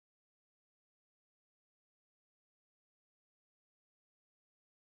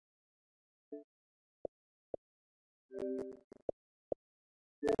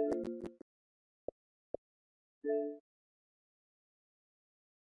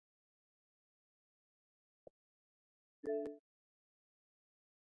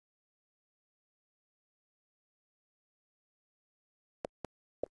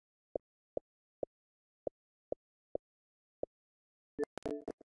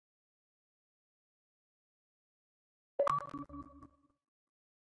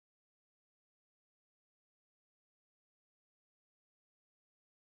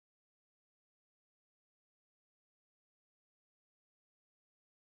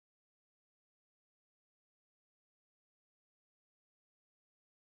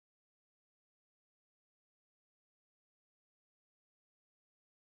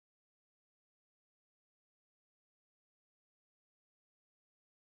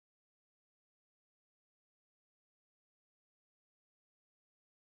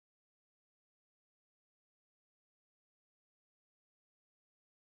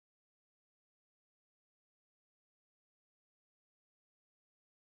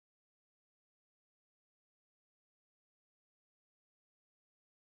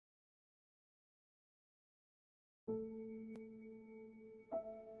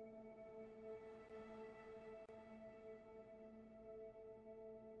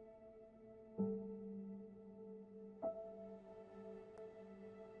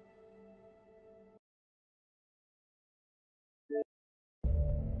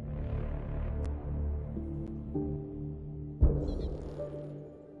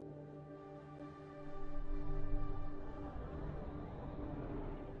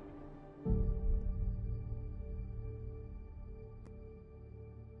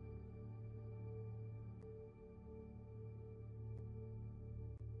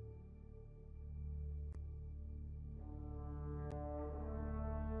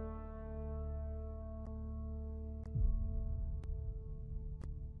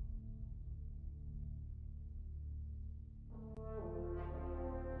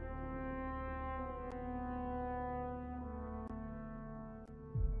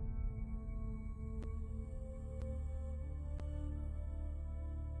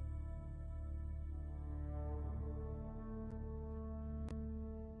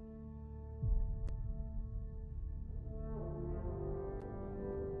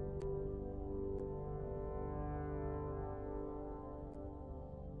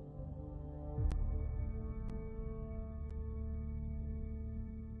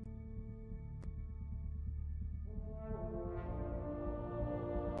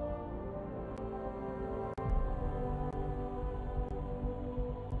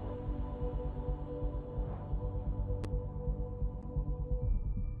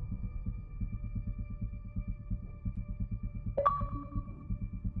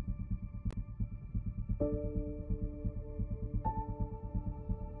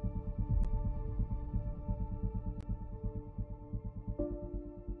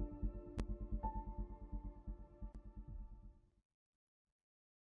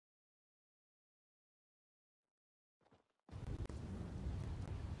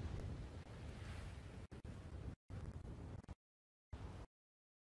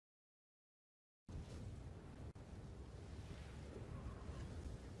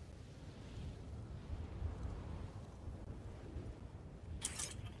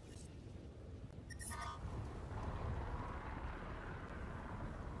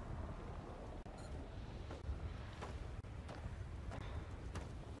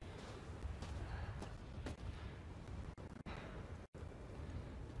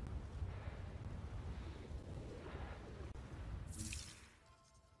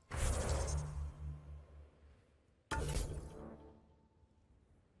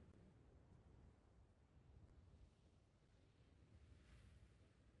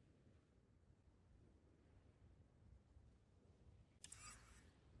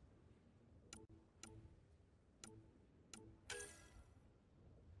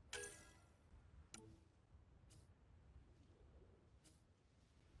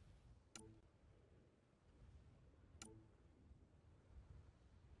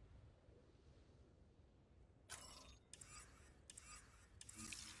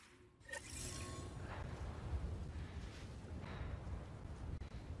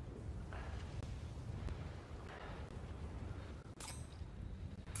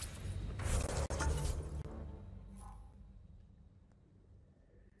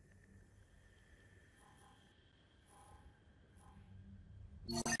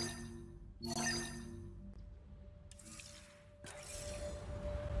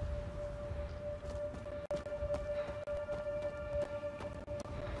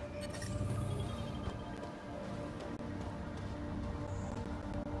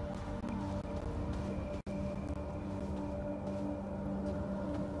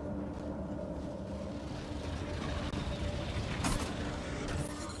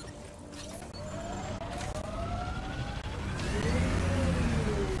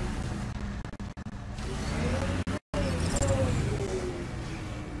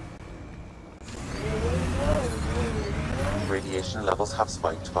radiation levels have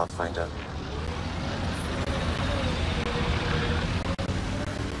spiked, Pathfinder.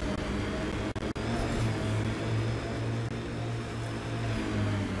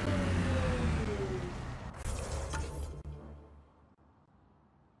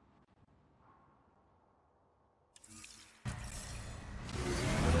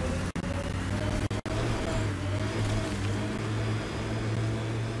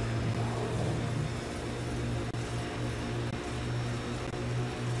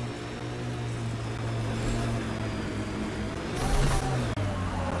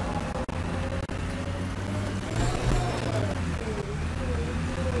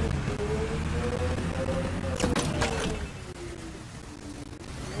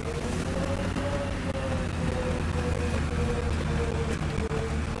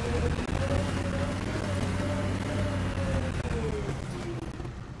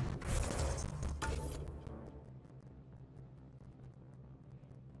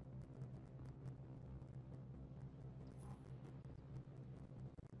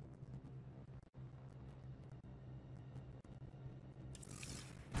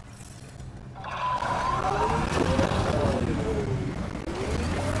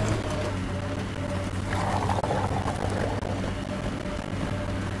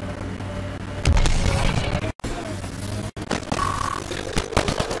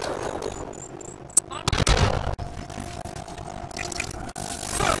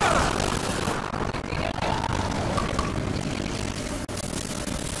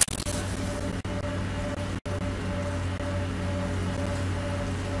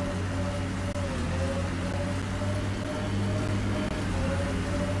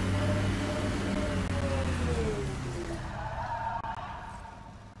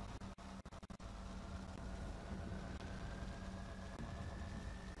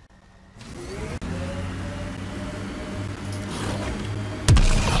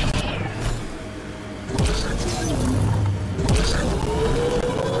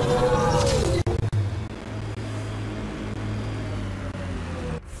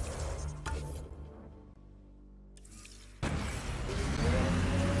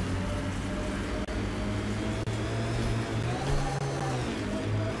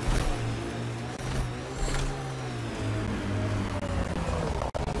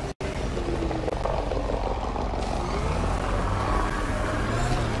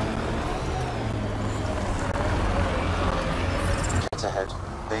 Ahead.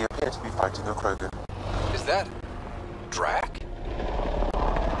 They appear to be fighting a Krogan. Is that Drac?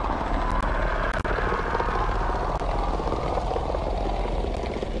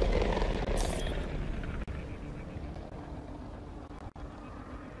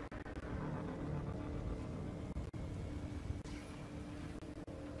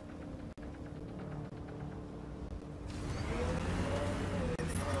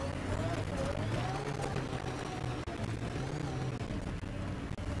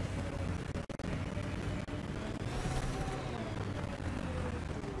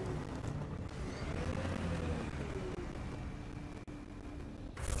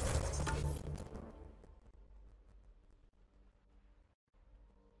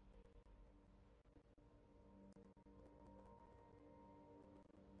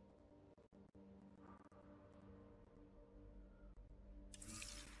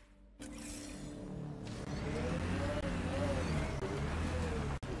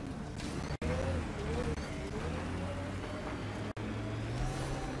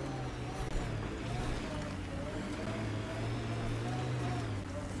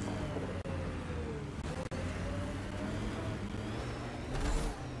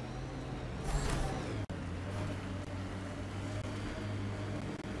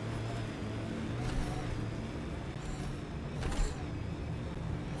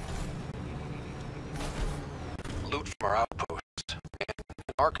 Loot from our outpost. And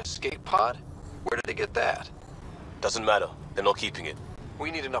an Ark escape pod? Where did they get that? Doesn't matter. They're not keeping it.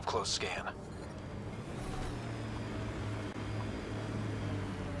 We need an up-close scan.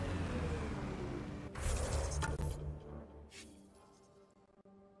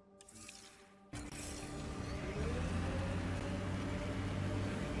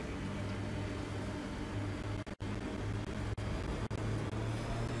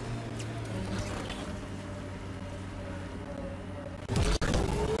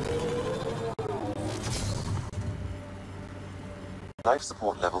 Life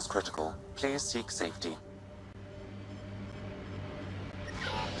support levels critical. Please seek safety.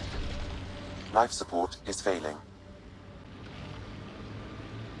 Life support is failing.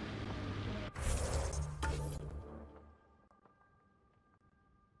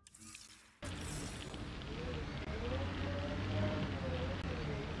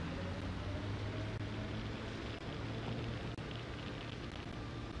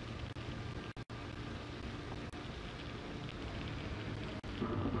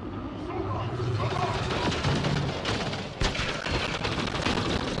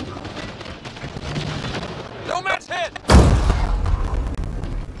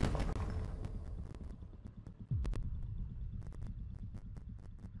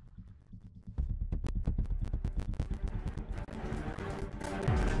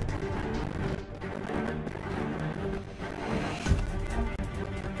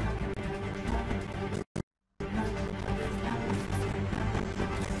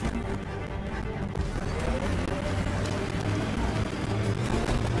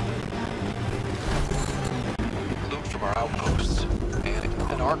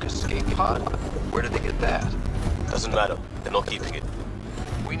 Ark escape pod? Where did they get that? Doesn't matter. They're not keeping it.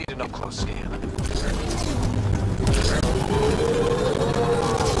 We need an up-close scan.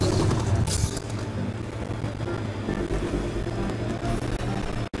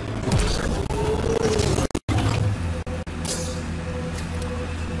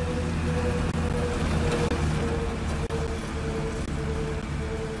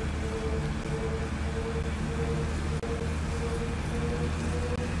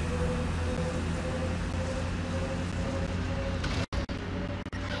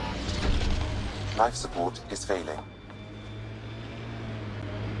 Life support is failing.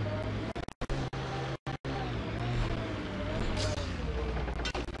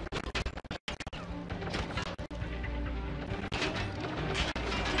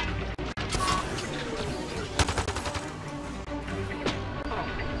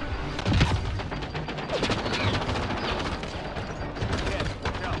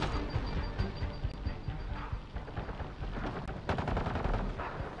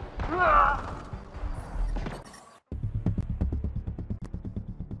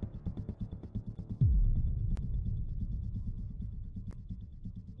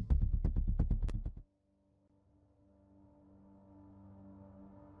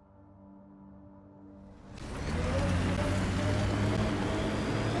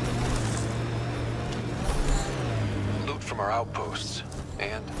 From our outposts.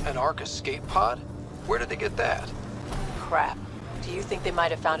 And an Ark escape pod? Where did they get that? Crap. Do you think they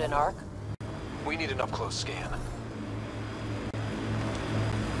might have found an Ark? We need an up-close scan.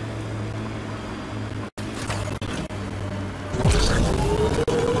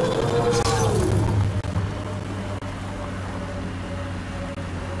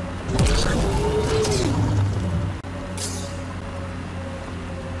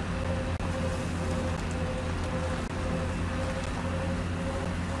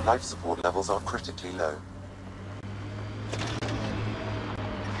 Life support levels are critically low.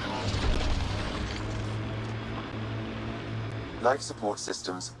 Life support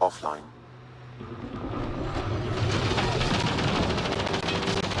systems offline.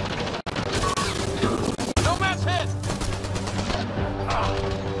 No mass hit!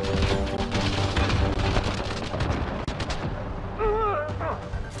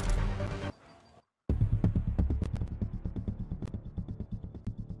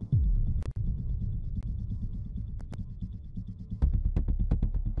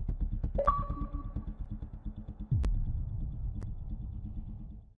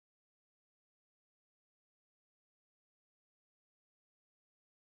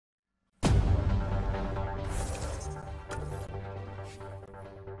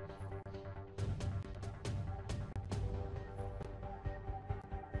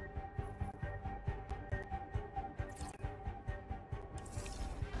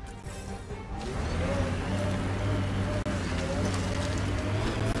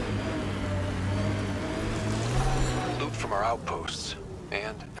 From our outposts.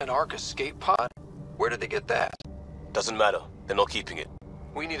 And an Ark escape pod? Where did they get that? Doesn't matter. They're not keeping it.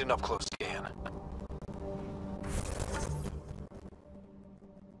 We need an up-close scan.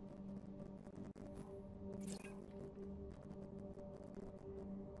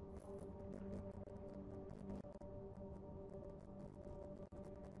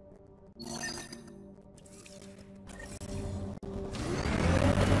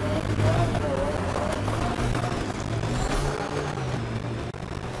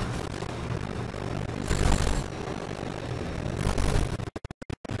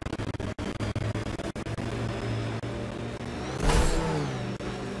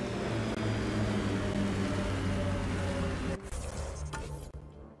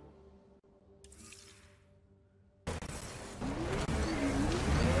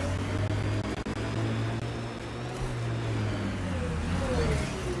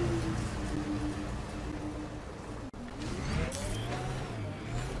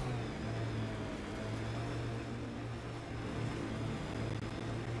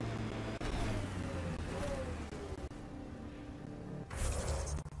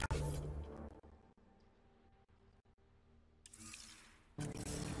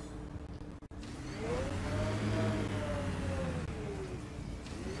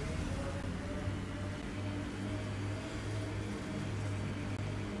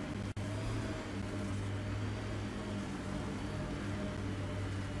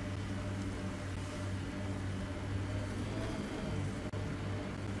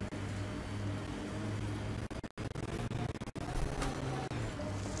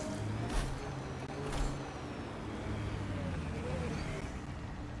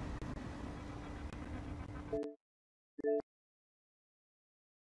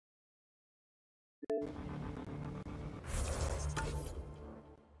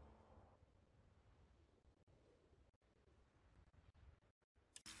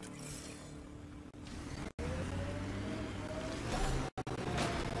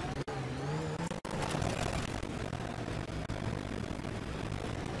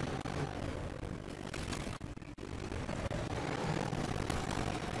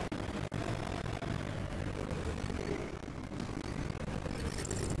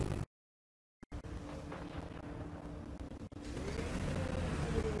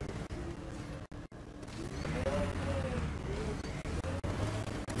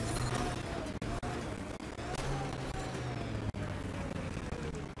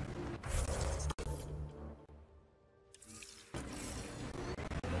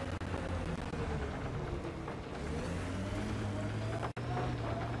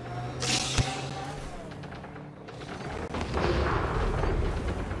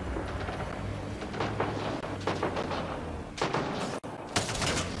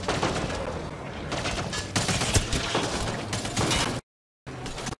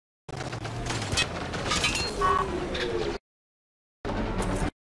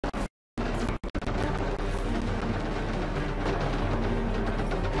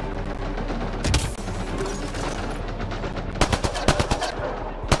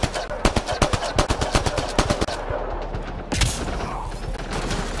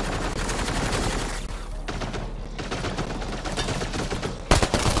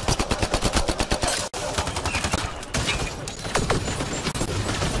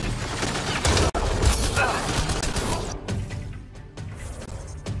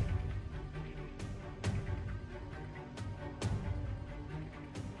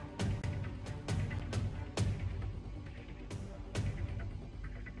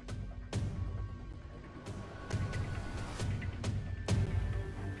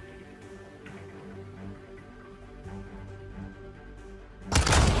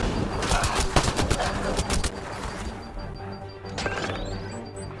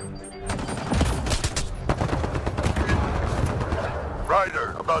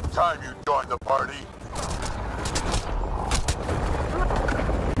 the party?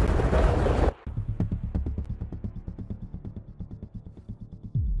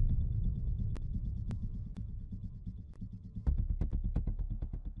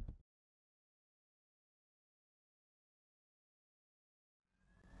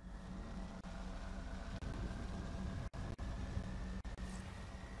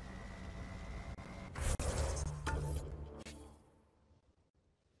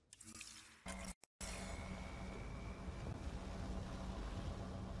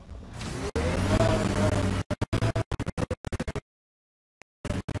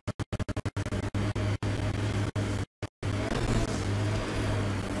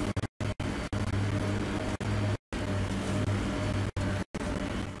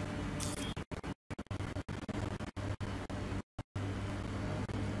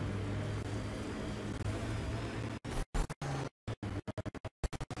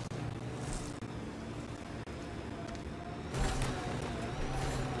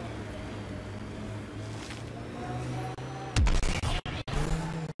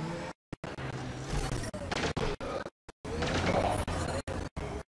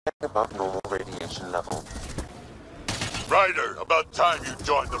 Above normal radiation level. Ryder, about time you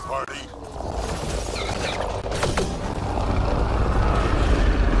joined the party.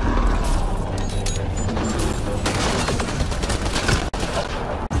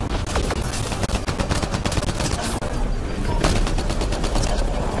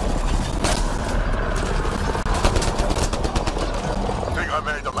 Think I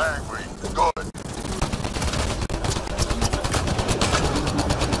made them angry. Good.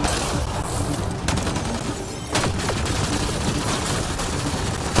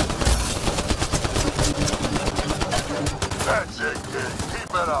 That's it, kid. Keep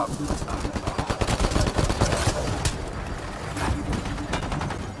it up.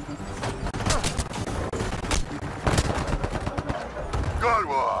 Good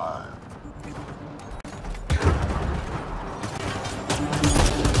one.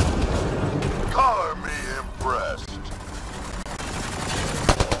 Color me impressed.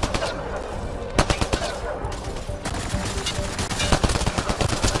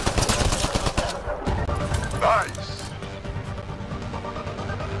 Nice.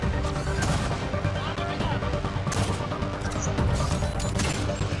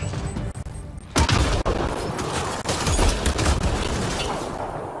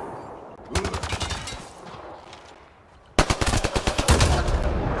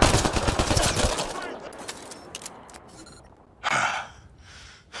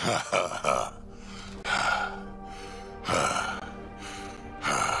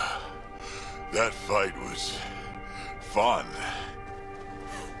 That fight was fun.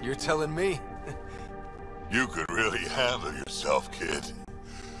 You're telling me? You could really handle yourself, kid.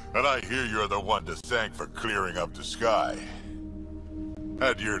 And I hear you're the one to thank for clearing up the sky.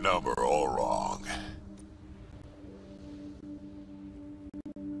 Had your number all wrong.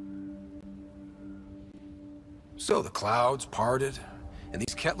 So the clouds parted, and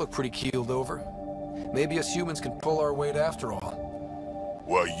these Ket look pretty keeled over. Maybe us humans can pull our weight after all.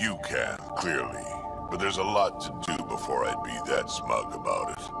 Well, you can, clearly. But there's a lot to do before I'd be that smug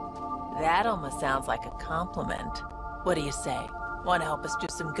about it. That almost sounds like a compliment. What do you say? Want to help us do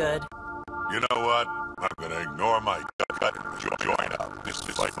some good? You know what? I'm gonna ignore my gut and join up. This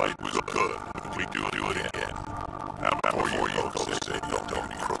fight was good. We do it again. Now, before you folks say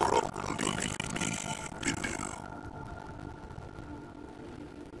don't crow, believe me, you do.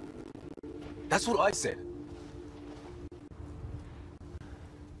 That's what I said.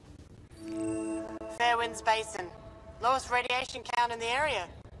 Fairwinds Basin. Lowest radiation count in the area.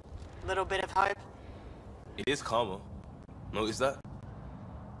 Little bit of hope. It is calmer. Notice that?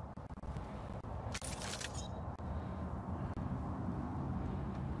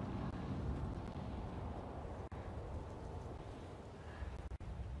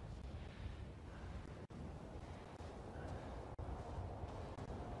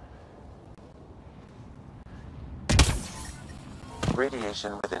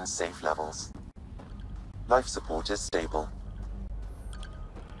 Radiation within safe levels. Life support is stable.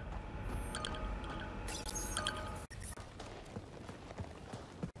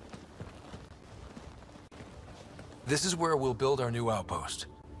 This is where we'll build our new outpost.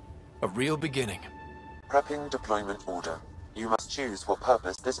 A real beginning. Prepping deployment order. You must choose what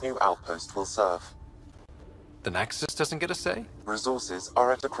purpose this new outpost will serve. The Nexus doesn't get a say? Resources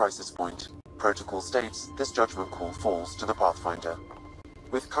are at a crisis point. Protocol states this judgment call falls to the Pathfinder.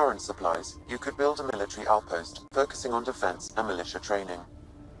 With current supplies, you could build a military outpost, focusing on defense and militia training.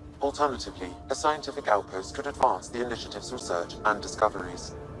 Alternatively, a scientific outpost could advance the initiative's research and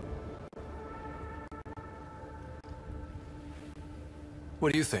discoveries.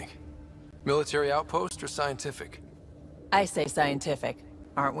 What do you think? Military outpost or scientific? I say scientific.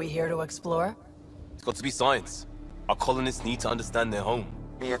 Aren't we here to explore? It's got to be science. Our colonists need to understand their home.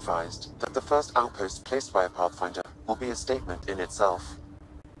 Be advised that the first outpost placed by a Pathfinder will be a statement in itself.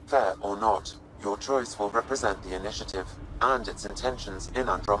 Fair or not, your choice will represent the initiative and its intentions in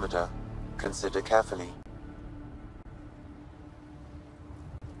Andromeda. Consider carefully.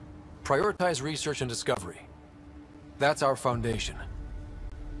 Prioritize research and discovery. That's our foundation.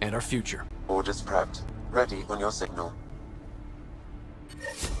 And our future. Orders prepped. Ready on your signal.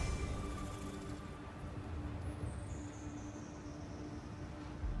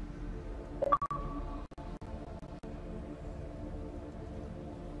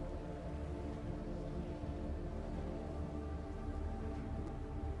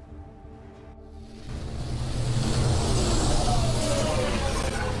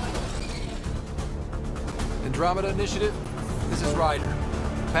 Andromeda Initiative, this is Ryder,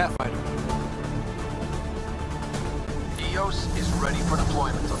 Pathfinder. EOS is ready for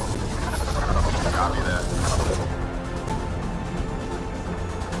deployment. Copy that.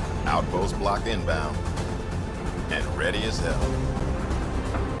 Outpost blocked inbound. And ready as hell.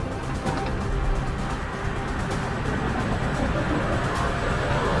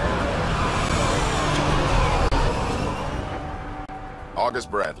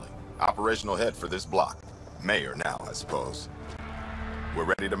 August Bradley, operational head for this block. Mayor now, I suppose. We're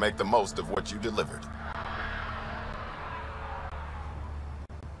ready to make the most of what you delivered.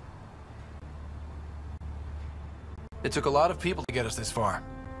 It took a lot of people to get us this far.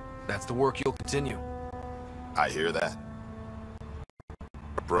 That's the work you'll continue. I hear that.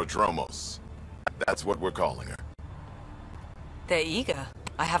 Prodromos. That's what we're calling her. They're eager.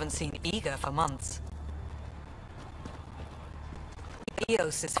 I haven't seen eager for months.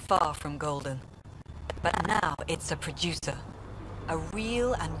 EOS is far from golden. But now it's a producer. A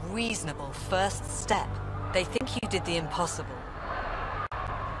real and reasonable first step. They think you did the impossible.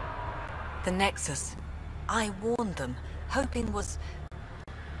 The Nexus. I warned them, hoping was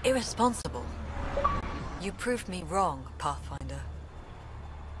irresponsible. You proved me wrong, Pathfinder.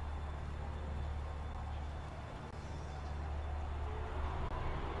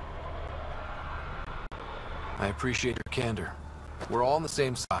 I appreciate your candor. We're all on the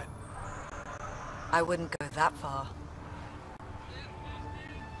same side. I wouldn't go that far.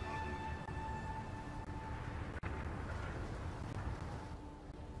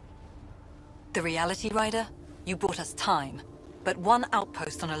 The Reality Rider? You brought us time. But one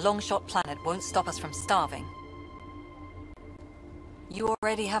outpost on a long-shot planet won't stop us from starving. You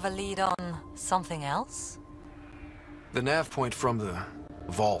already have a lead on something else? The nav point from the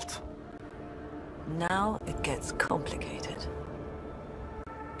vault. Now it gets complicated.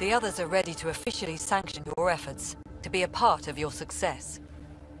 The others are ready to officially sanction your efforts, to be a part of your success.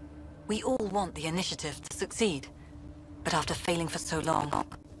 We all want the initiative to succeed, but after failing for so long,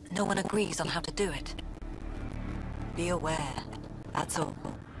 no one agrees on how to do it. Be aware, that's all.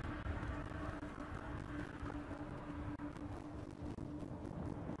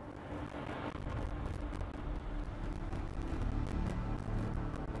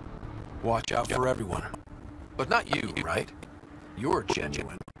 Watch out for everyone. But not you, right? You're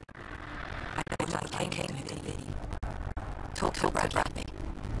genuine. I came to be. Talk to Bradley.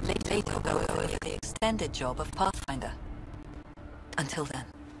 Later go over the extended job of Pathfinder. Until then,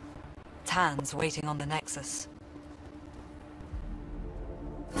 Tan's waiting on the Nexus.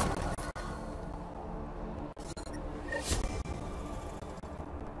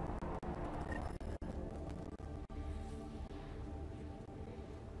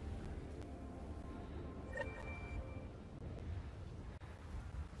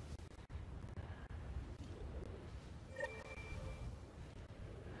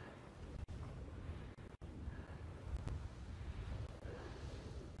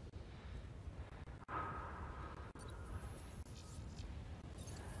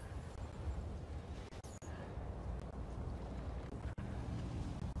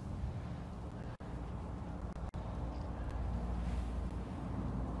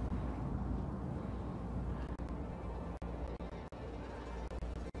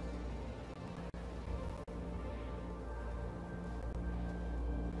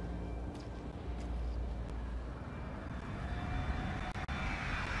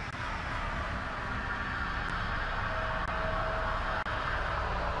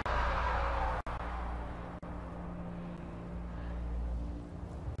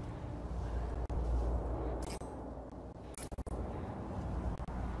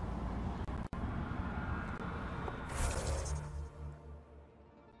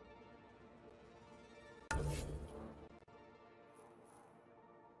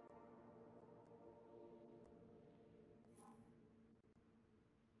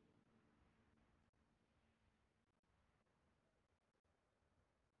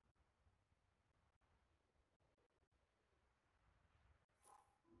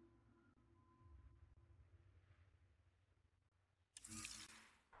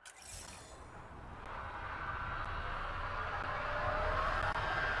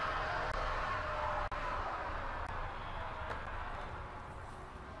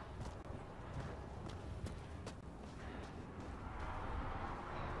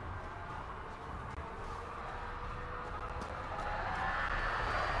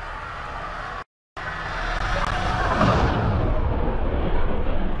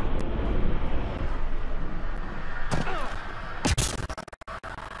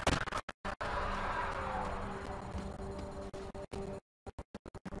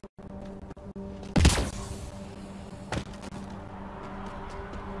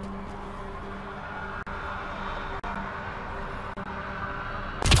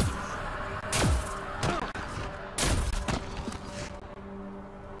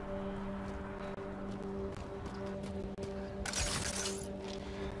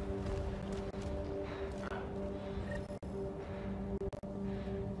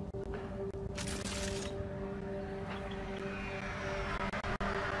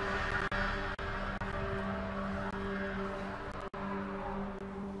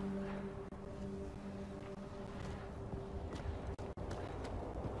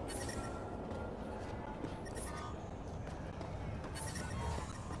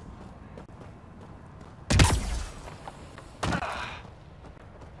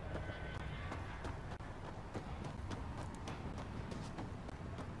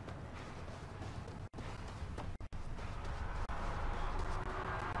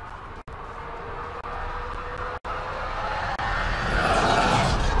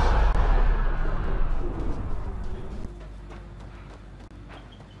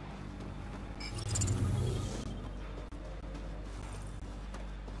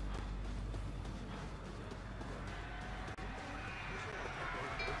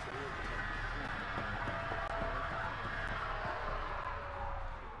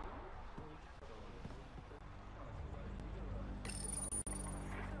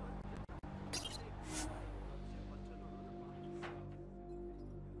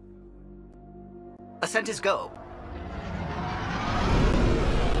 Ascent is go.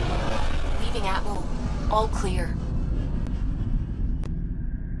 Leaving Atwell. All clear.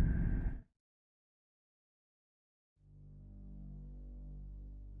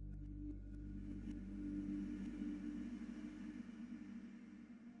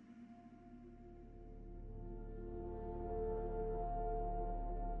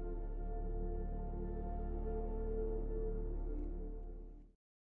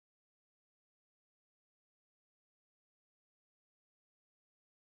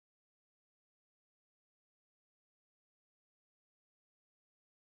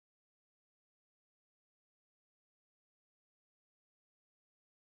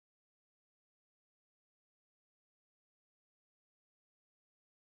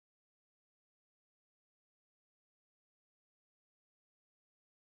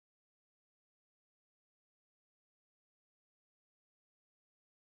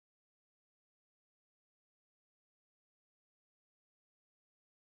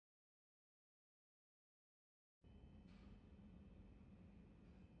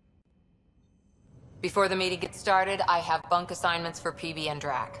 Before the meeting gets started, I have bunk assignments for PB and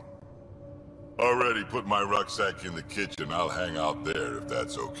Drac. Already put my rucksack in the kitchen. I'll hang out there if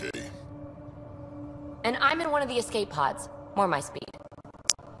that's okay. And I'm in one of the escape pods. More my speed.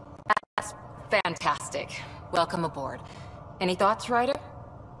 That's fantastic. Welcome aboard. Any thoughts, Ryder?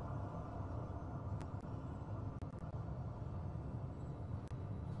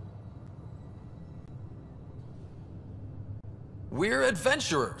 We're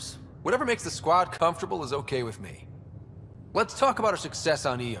adventurers. Whatever makes the squad comfortable is okay with me. Let's talk about our success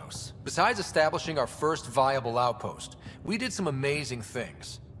on Eos. Besides establishing our first viable outpost, we did some amazing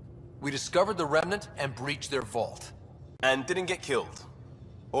things. We discovered the Remnant and breached their vault. And didn't get killed.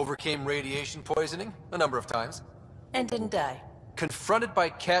 Overcame radiation poisoning a number of times. And didn't die. Confronted by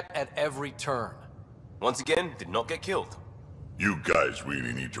Ket at every turn. Once again, did not get killed. You guys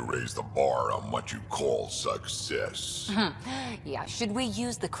really need to raise the bar on what you call success. Yeah, should we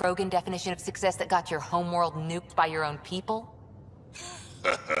use the Krogan definition of success that got your homeworld nuked by your own people?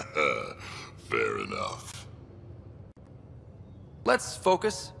 Fair enough. Let's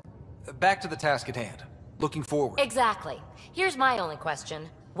focus. Back to the task at hand. Looking forward. Exactly. Here's my only question.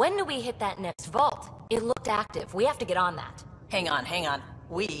 When do we hit that next vault? It looked active. We have to get on that. Hang on, hang on.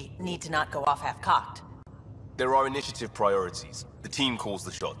 We need to not go off half-cocked. There are initiative priorities. The team calls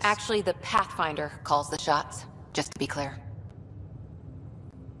the shots. Actually, the Pathfinder calls the shots, just to be clear.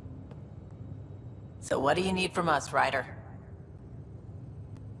 So what do you need from us, Ryder?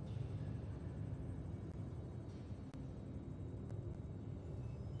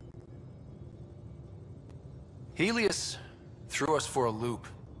 Helios threw us for a loop.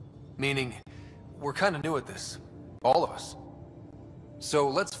 Meaning, we're kind of new at this. All of us. So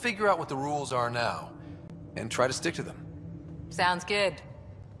let's figure out what the rules are now, and try to stick to them. Sounds good.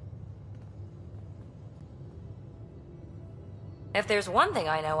 If there's one thing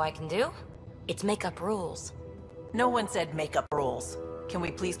I know I can do, it's make up rules. No one said make up rules. Can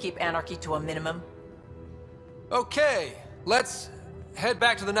we please keep anarchy to a minimum? Okay, let's head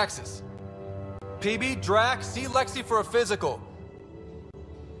back to the Nexus. PB, Drac, see Lexi for a physical.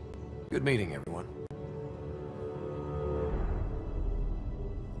 Good meeting, everyone.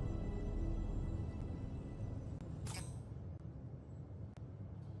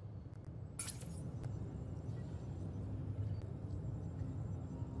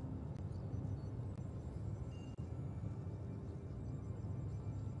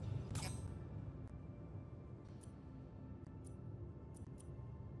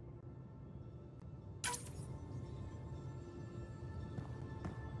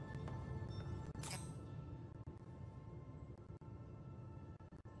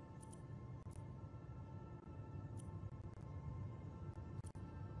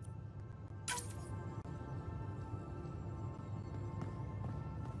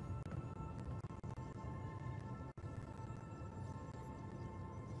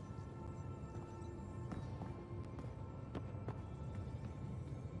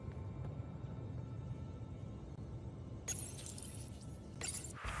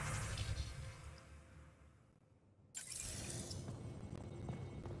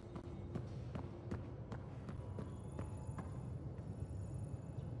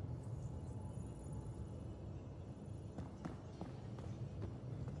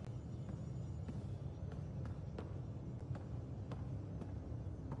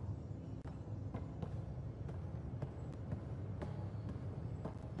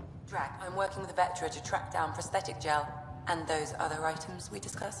 Drac, I'm working with Vectra to track down prosthetic gel and those other items we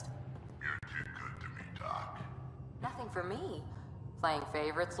discussed. You're too good to me, Doc. Nothing for me. Playing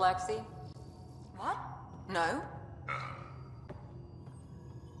favorites, Lexi? What? No?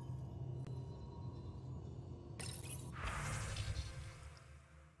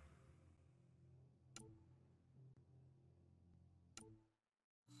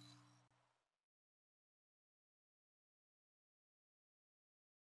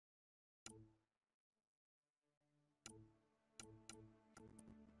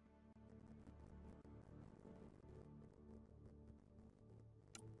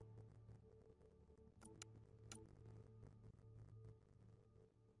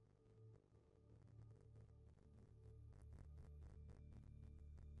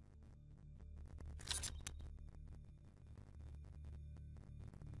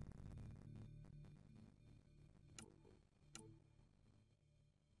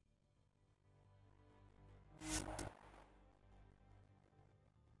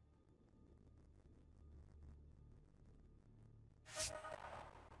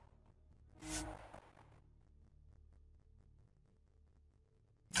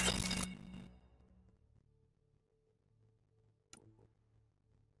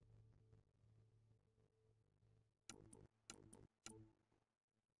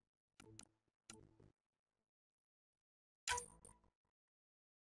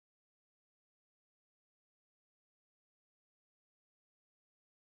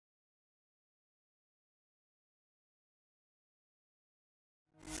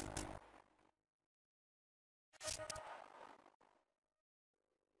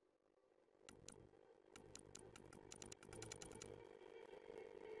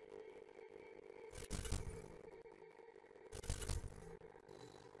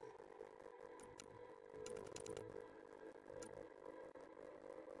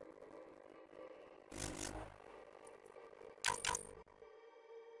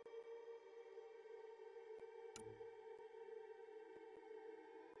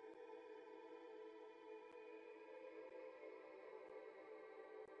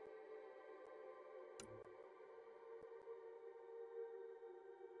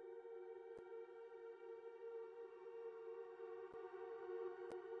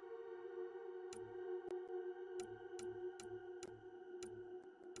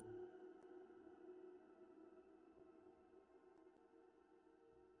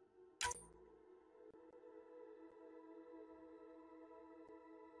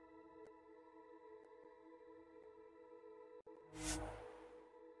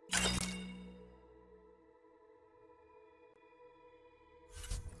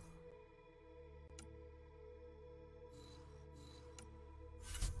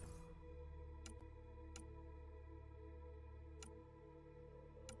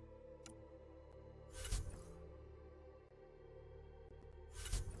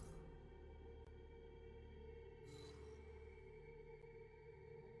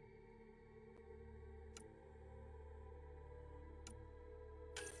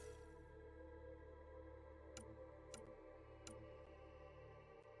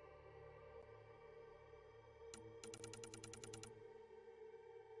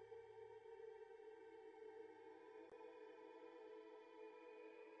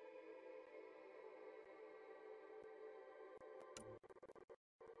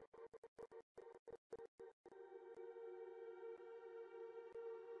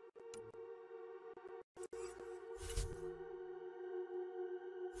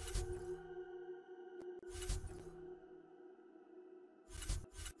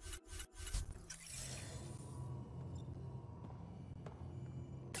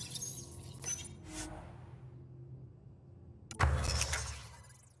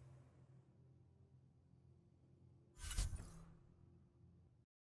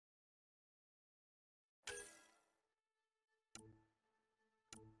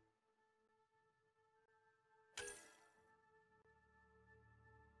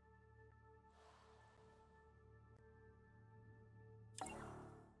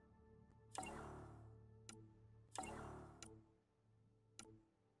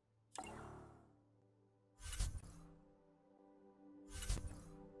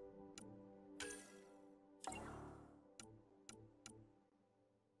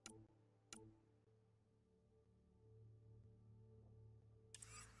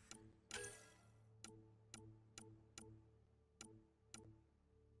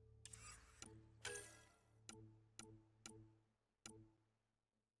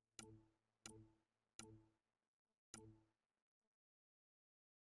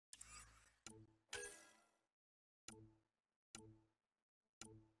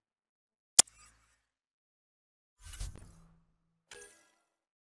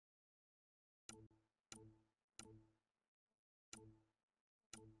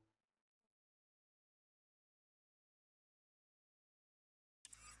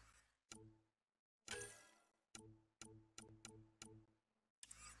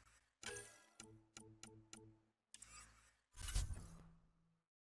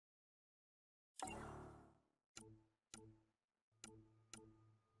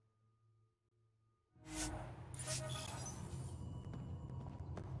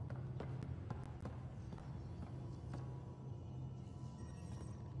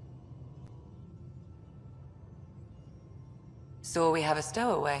 So we have a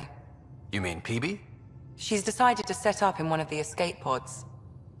stowaway. You mean PB? She's decided to set up in one of the escape pods.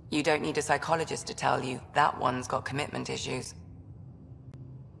 You don't need a psychologist to tell you that one's got commitment issues.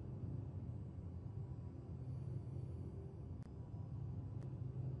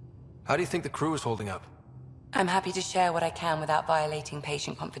 How do you think the crew is holding up? I'm happy to share what I can without violating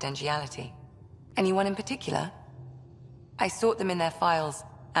patient confidentiality. Anyone in particular? I sort them in their files,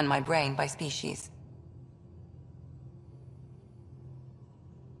 and my brain by species.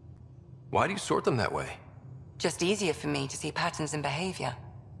 Why do you sort them that way? Just easier for me to see patterns in behavior.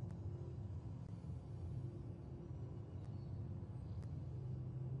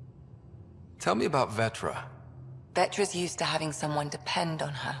 Tell me about Vetra. Vetra's used to having someone depend on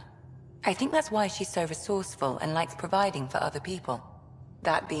her. I think that's why she's so resourceful and likes providing for other people.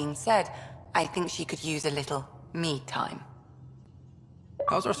 That being said, I think she could use a little me time.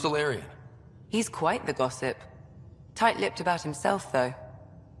 How's our Solarian? He's quite the gossip. Tight-lipped about himself, though.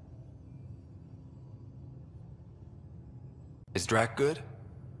 Is Drac good?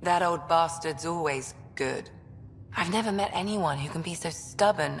 That old bastard's always good. I've never met anyone who can be so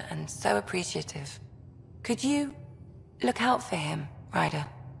stubborn and so appreciative. Could you look out for him, Ryder?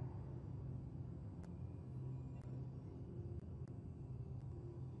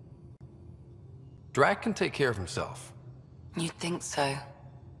 Drac can take care of himself. You'd think so.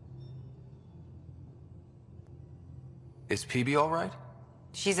 Is PB all right?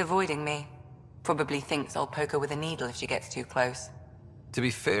 She's avoiding me. Probably thinks I'll poke her with a needle if she gets too close. To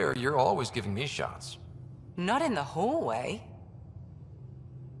be fair, you're always giving me shots. Not in the hallway.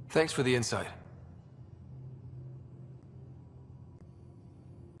 Thanks for the insight.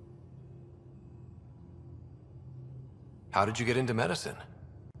 How did you get into medicine?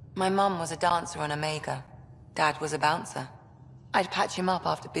 My mum was a dancer on Omega. Dad was a bouncer. I'd patch him up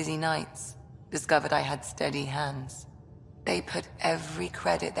after busy nights. Discovered I had steady hands. They put every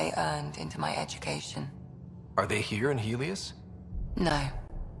credit they earned into my education. Are they here in Helios? No.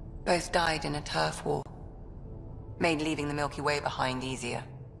 Both died in a turf war. Made leaving the Milky Way behind easier.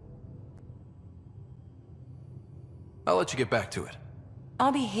 I'll let you get back to it.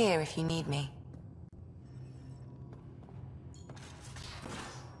 I'll be here if you need me.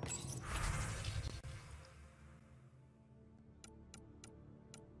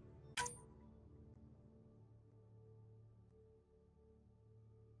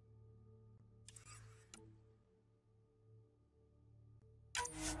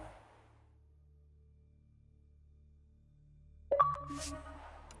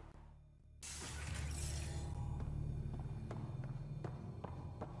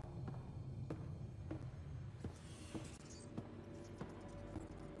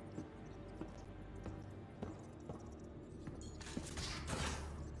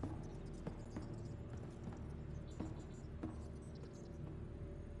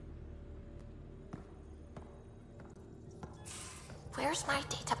 Where's my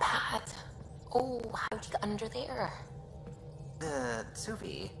data pad? Oh, how'd you get under there?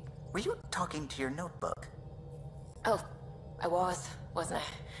 Suvi, were you talking to your notebook? Oh, I wasn't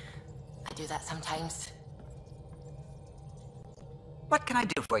I? I do that sometimes. What can I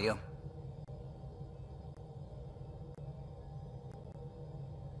do for you?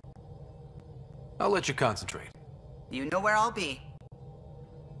 I'll let you concentrate. You know where I'll be.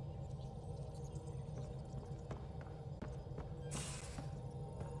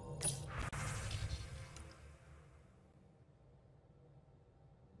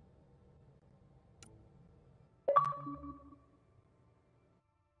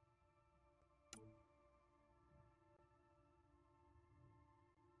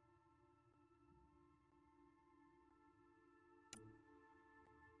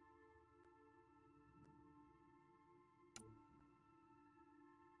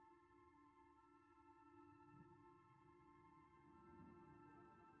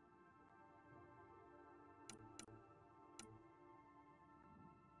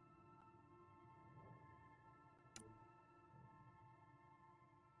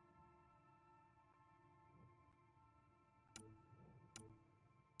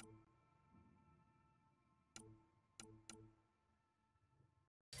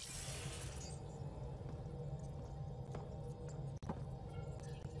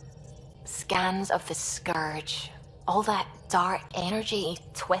 Scans of the Scourge. All that dark energy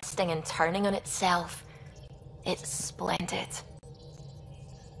twisting and turning on itself. It's splendid.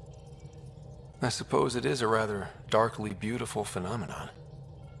 I suppose it is a rather darkly beautiful phenomenon.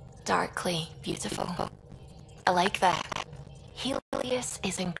 Darkly beautiful. I like that. Helios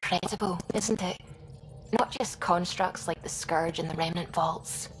is incredible, isn't it? Not just constructs like the Scourge and the Remnant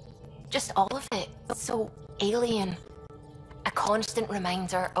Vaults. Just all of it. So alien. A constant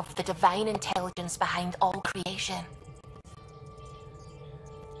reminder of the divine intelligence behind all creation.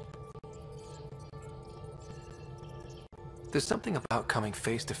 There's something about coming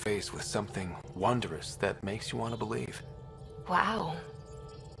face to face with something wondrous that makes you want to believe. Wow.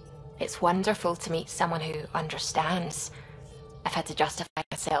 It's wonderful to meet someone who understands. I've had to justify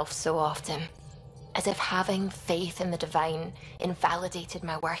myself so often, as if having faith in the divine invalidated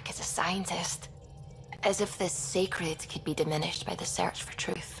my work as a scientist, as if the sacred could be diminished by the search for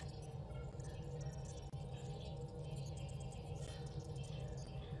truth.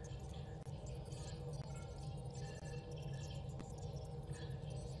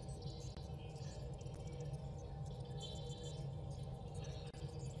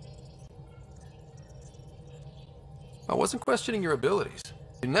 I wasn't questioning your abilities.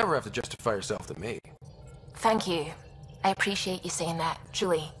 You never have to justify yourself to me. Thank you. I appreciate you saying that,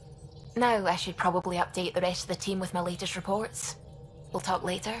 truly. Now I should probably update the rest of the team with my latest reports. We'll talk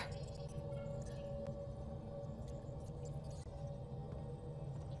later.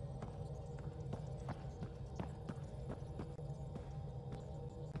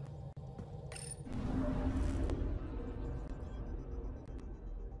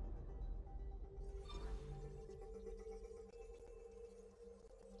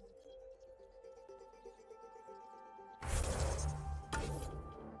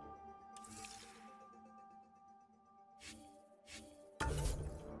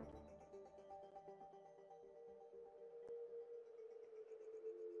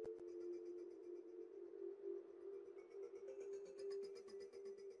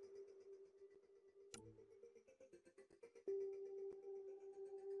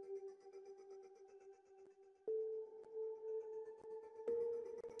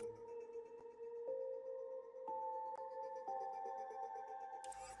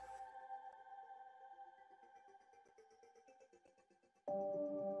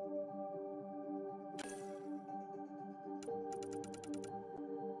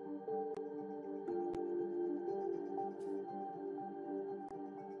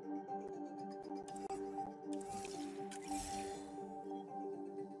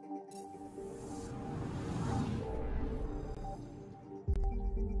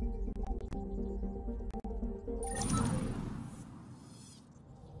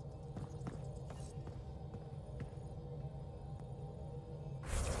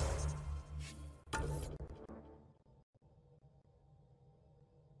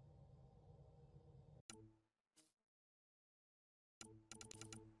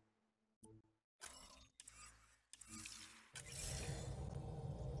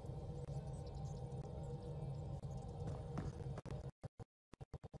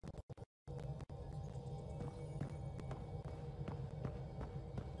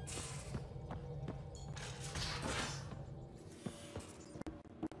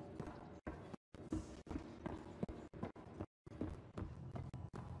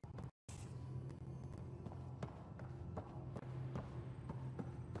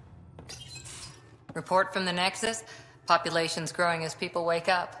 Report from the Nexus. Population's growing as people wake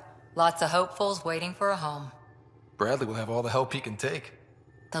up. Lots of hopefuls waiting for a home. Bradley will have all the help he can take.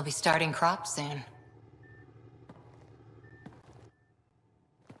 They'll be starting crops soon.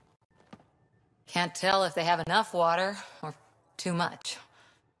 Can't tell if they have enough water or too much.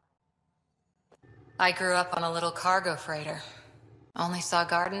 I grew up on a little cargo freighter. Only saw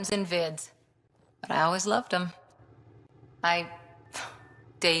gardens in vids, but I always loved them. I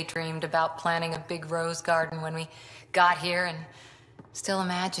daydreamed about planting a big rose garden when we got here and still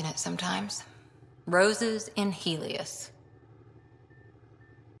imagine it sometimes. Roses in Helios.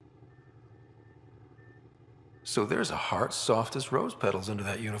 So there's a heart soft as rose petals under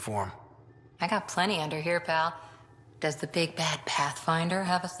that uniform. I got plenty under here, pal. Does the big bad Pathfinder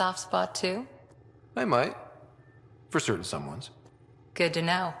have a soft spot too? I might. For certain someones. Good to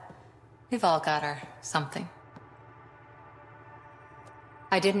know. We've all got our something.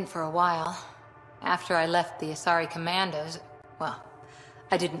 I didn't for a while. After I left the Asari Commandos, well,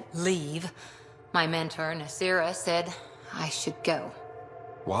 I didn't leave. My mentor, Nasira, said I should go.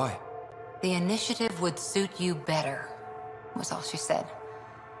 Why? The initiative would suit you better, was all she said.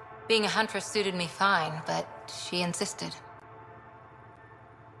 Being a huntress suited me fine, but she insisted.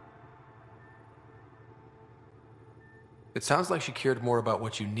 It sounds like she cared more about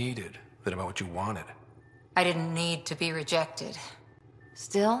what you needed than about what you wanted. I didn't need to be rejected.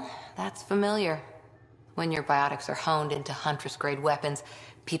 Still, that's familiar. When your biotics are honed into Huntress-grade weapons,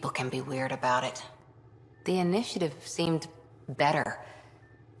 people can be weird about it. The initiative seemed better.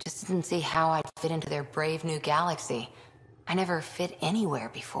 Just didn't see how I'd fit into their brave new galaxy. I never fit anywhere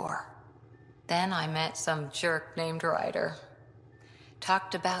before. Then I met some jerk named Ryder.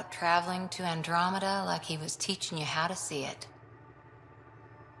 Talked about traveling to Andromeda like he was teaching you how to see it.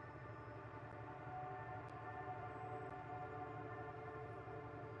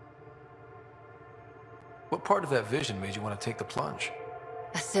 What part of that vision made you want to take the plunge?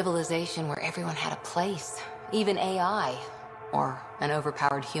 A civilization where everyone had a place, even AI, or an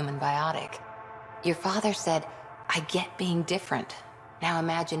overpowered human biotic. Your father said, I get being different. Now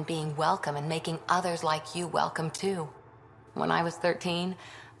imagine being welcome and making others like you welcome too. When I was 13,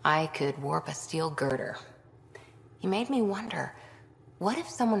 I could warp a steel girder. He made me wonder, what if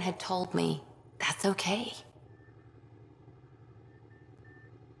someone had told me that's okay?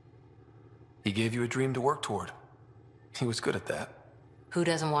 He gave you a dream to work toward. He was good at that. Who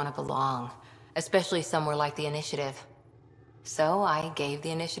doesn't want to belong? Especially somewhere like the Initiative. So I gave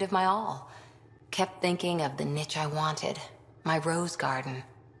the Initiative my all. Kept thinking of the niche I wanted. My rose garden.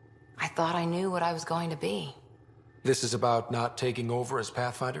 I thought I knew what I was going to be. This is about not taking over as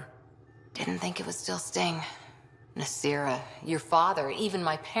Pathfinder? Didn't think it would still sting. Nasira, your father, even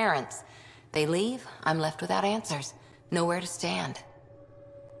my parents. They leave, I'm left without answers. Nowhere to stand.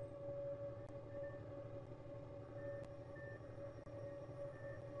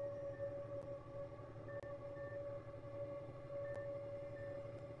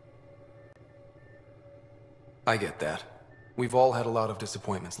 I get that. We've all had a lot of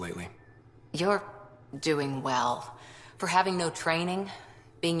disappointments lately. You're doing well. For having no training,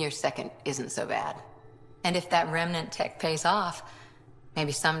 being your second isn't so bad. And if that remnant tech pays off,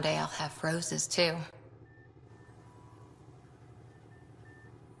 maybe someday I'll have roses too.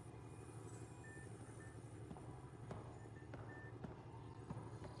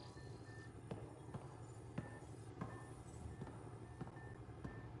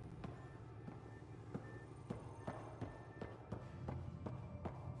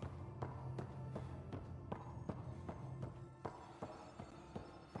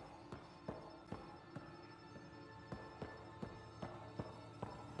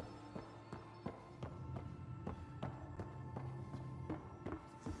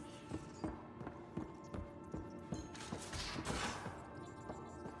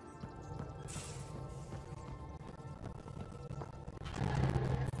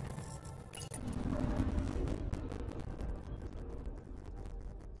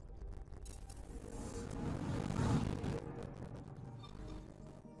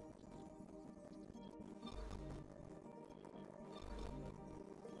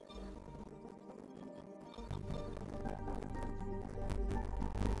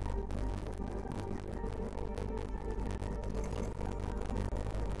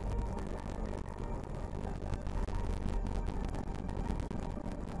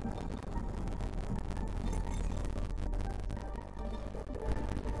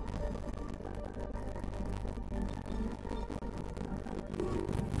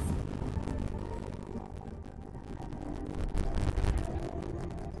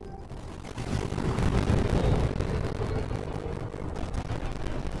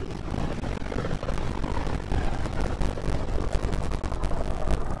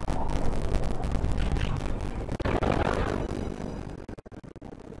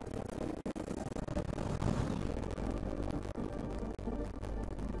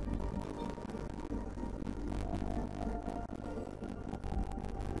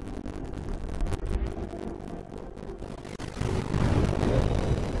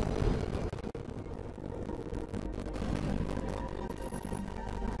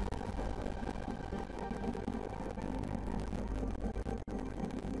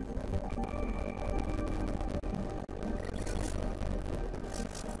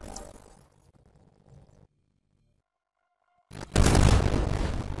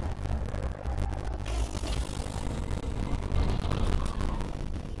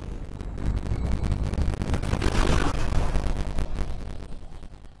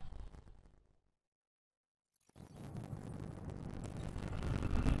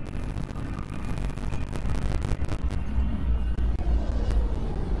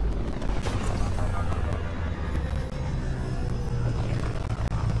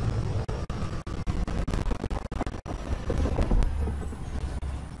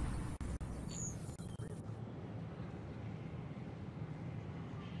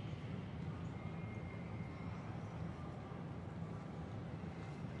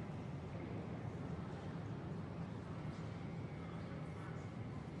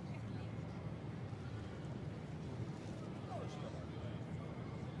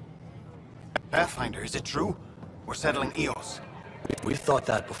 Pathfinder, is it true? We're settling Eos. We've thought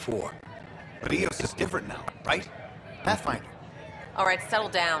that before. But Eos is different now, right? Pathfinder. All right, settle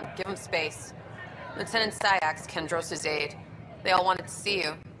down. Give him space. Lieutenant Syax, Kendros' aide. They all wanted to see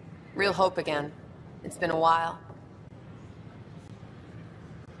you. Real hope again. It's been a while.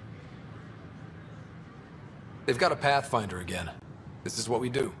 They've got a Pathfinder again. This is what we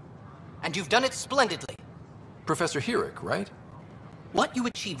do. And you've done it splendidly. Professor Herrick, right? What you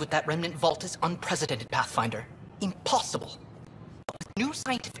achieved with that remnant vault is unprecedented, Pathfinder. Impossible. But with new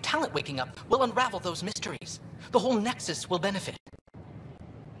scientific talent waking up, we'll unravel those mysteries. The whole Nexus will benefit.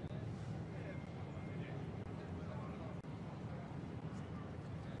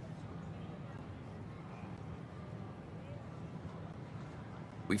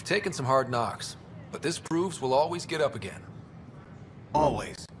 We've taken some hard knocks, but this proves we'll always get up again.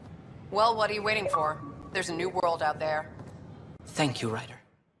 Always. Well, what are you waiting for? There's a new world out there. Thank you, Ryder.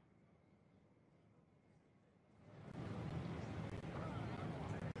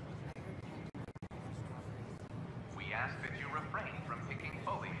 We ask that you refrain from picking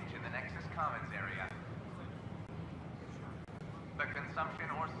foliage in the Nexus Commons area. The consumption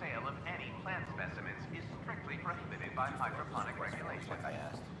or sale of any plant specimens is strictly prohibited by hydroponic regulations. Like I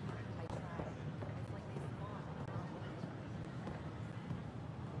asked.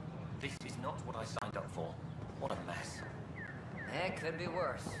 This is not what I signed up for. What a mess. It could be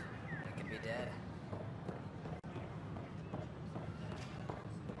worse. I could be dead.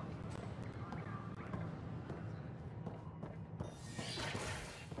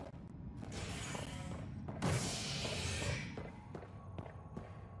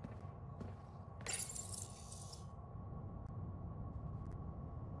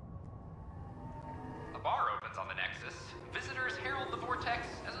 A bar opens on the Nexus. Visitors herald the vortex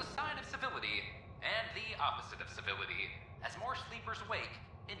as a sign of civility, and the opposite of civility, as more sleepers wake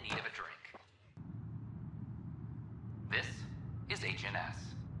in need of a drink. This is HNS.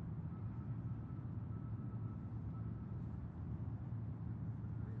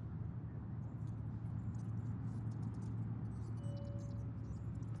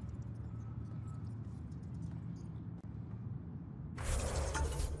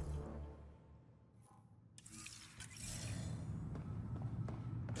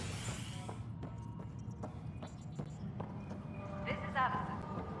 This is Allison.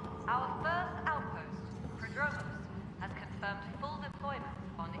 Our first outpost, Prodromos, has confirmed full deployment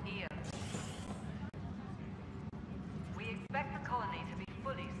on Eos. We expect the colony to be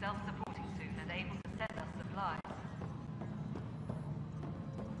fully self-supporting soon and able to send us supplies.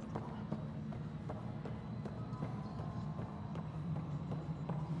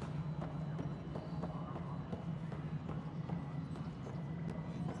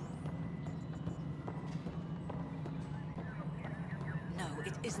 No,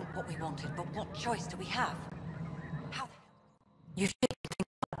 it isn't what we wanted, but what choice do we have? How the... You should be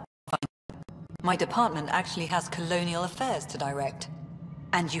thinking about it. My department actually has colonial affairs to direct.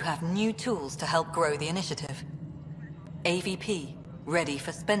 And you have new tools to help grow the initiative. AVP, ready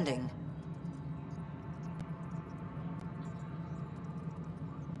for spending.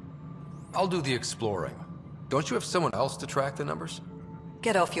 I'll do the exploring. Don't you have someone else to track the numbers?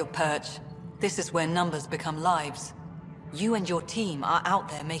 Get off your perch. This is where numbers become lives. You and your team are out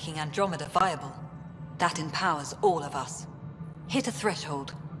there making Andromeda viable. That empowers all of us. Hit a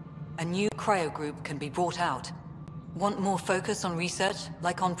threshold. A new cryo group can be brought out. Want more focus on research,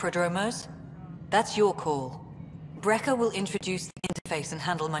 like on Prodromos? That's your call. Brecker will introduce the interface and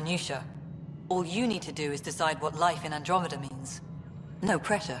handle minutiae. All you need to do is decide what life in Andromeda means. No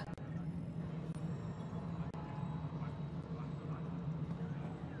pressure.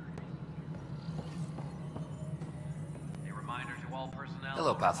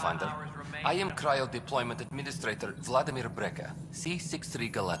 Hello, Pathfinder. I am Cryo Deployment Administrator Vladimir Brecker,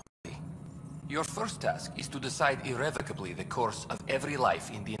 C-63 Galactic. Your first task is to decide irrevocably the course of every life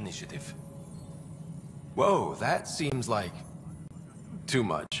in the initiative. Whoa, that seems like... too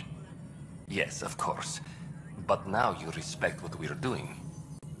much. Yes, of course. But now you respect what we're doing.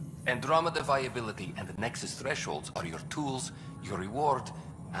 Andromeda viability and the Nexus thresholds are your tools, your reward,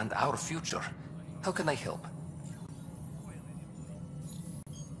 and our future. How can I help?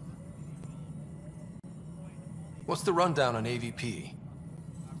 What's the rundown on AVP?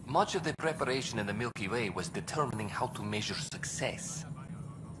 Much of the preparation in the Milky Way was determining how to measure success.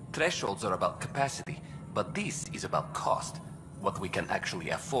 Thresholds are about capacity, but this is about cost, what we can actually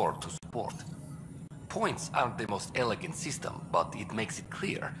afford to support. Points aren't the most elegant system, but it makes it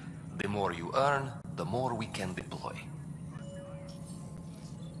clear. The more you earn, the more we can deploy.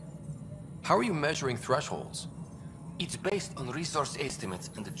 How are you measuring thresholds? It's based on resource estimates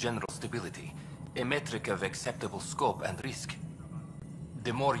and general stability, a metric of acceptable scope and risk.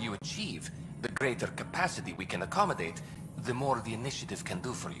 The more you achieve, the greater capacity we can accommodate, the more the initiative can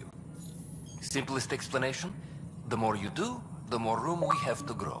do for you. Simplest explanation, the more you do, the more room we have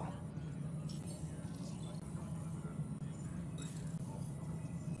to grow.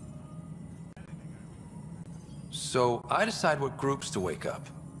 So, I decide what groups to wake up.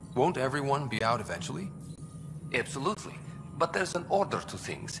 Won't everyone be out eventually? Absolutely. But there's an order to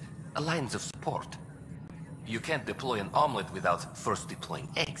things. Lines of support. You can't deploy an omelet without first deploying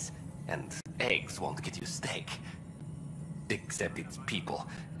eggs. And eggs won't get you steak. Except it's people,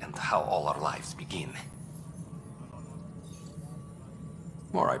 and how all our lives begin.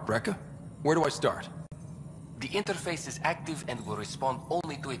 Alright, Brekka. Where do I start? The interface is active and will respond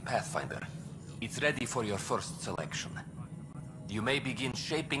only to a Pathfinder. It's ready for your first selection. You may begin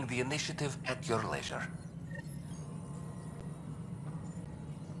shaping the initiative at your leisure.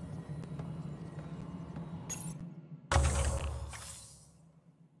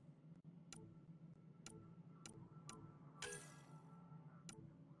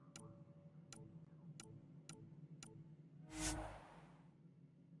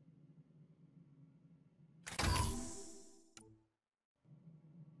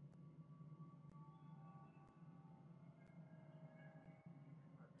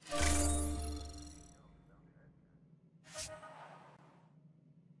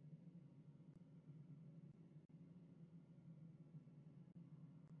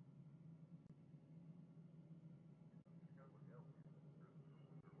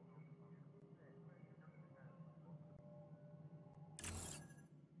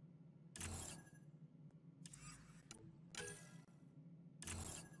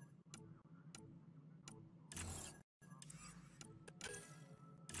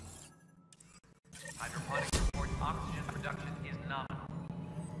 Hydroponics report oxygen production is nominal.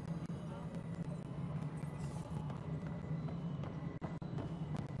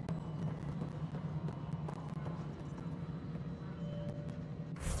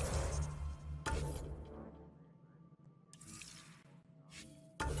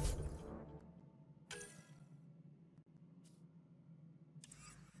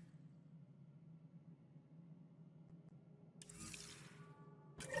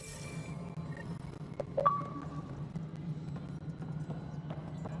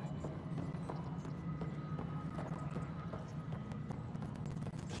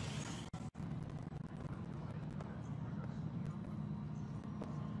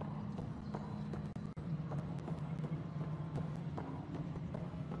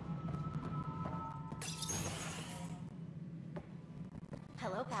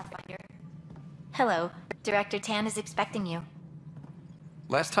 Hello, Pathfinder. Hello. Director Tan is expecting you.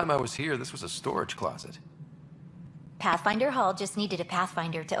 Last time I was here, this was a storage closet. Pathfinder Hall just needed a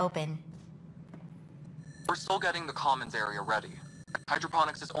Pathfinder to open. We're still getting the commons area ready.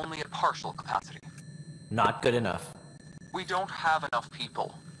 Hydroponics is only at partial capacity. Not good enough. We don't have enough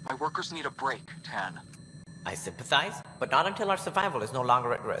people. My workers need a break, Tan. I sympathize, but not until our survival is no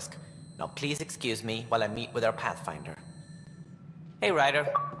longer at risk. Now please excuse me while I meet with our Pathfinder. Hey,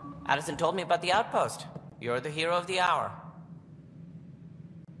 Ryder. Addison told me about the outpost. You're the hero of the hour.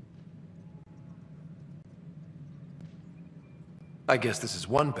 I guess this is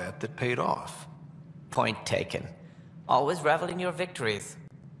one bet that paid off. Point taken. Always revel in your victories.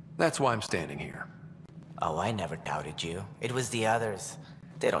 That's why I'm standing here. Oh, I never doubted you. It was the others.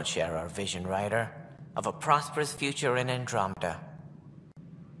 They don't share our vision, Ryder. Of a prosperous future in Andromeda.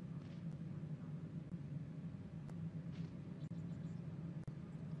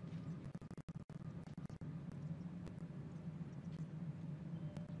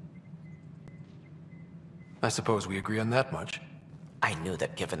 I suppose we agree on that much. I knew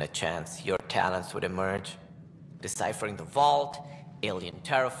that given a chance, your talents would emerge. Deciphering the vault, alien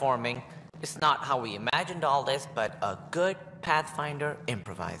terraforming. It's not how we imagined all this, but a good Pathfinder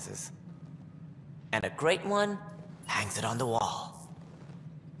improvises. And a great one hangs it on the wall.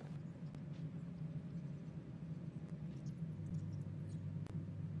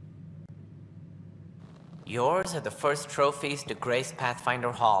 Yours are the first trophies to grace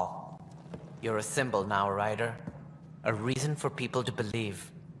Pathfinder Hall. You're a symbol now, Ryder. A reason for people to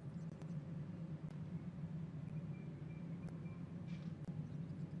believe.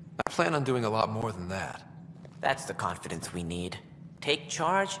 I plan on doing a lot more than that. That's the confidence we need. Take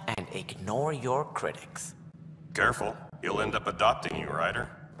charge and ignore your critics. Careful, he'll end up adopting you, Ryder.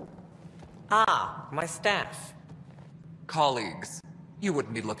 Ah, my staff. Colleagues, you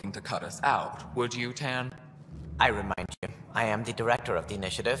wouldn't be looking to cut us out, would you, Tan? I remind you, I am the director of the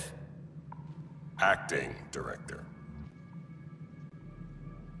initiative. Acting director.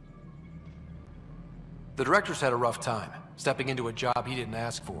 The director's had a rough time, stepping into a job he didn't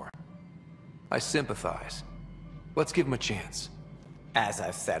ask for. I sympathize. Let's give him a chance. As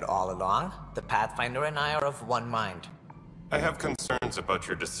I've said all along, the Pathfinder and I are of one mind. I have concerns about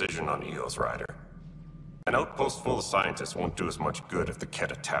your decision on EOS, Ryder. An outpost full of scientists won't do as much good if the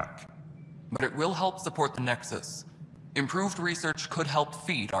Kett attack. But it will help support the Nexus. Improved research could help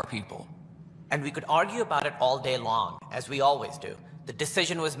feed our people. And we could argue about it all day long, as we always do. The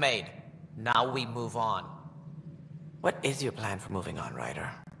decision was made. Now we move on. What is your plan for moving on, Ryder?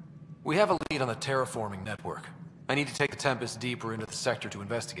 We have a lead on the terraforming network. I need to take the Tempest deeper into the sector to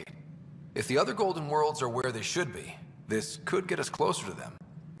investigate. If the other Golden Worlds are where they should be, this could get us closer to them.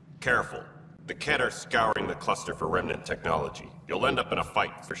 Careful. The Kett are scouring the cluster for remnant technology. You'll end up in a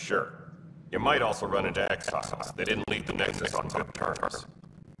fight for sure. You might also run into exiles. They didn't leave the Nexus on good terms.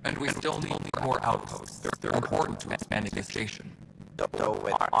 And we still need more outposts. They're important to expanding the station. Though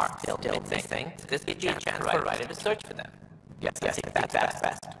with Ark still missing, this gives you a chance for Ryder to search for them. Yes, that's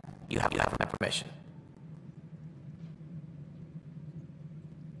best. You have my permission.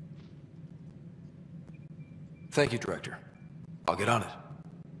 Thank you, Director. I'll get on it.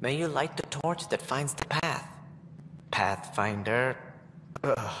 May you light the torch that finds the path. Pathfinder.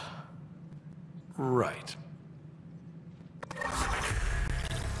 Ugh. Right.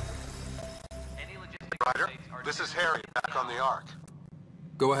 Ryder, this is Harry, back on the Ark.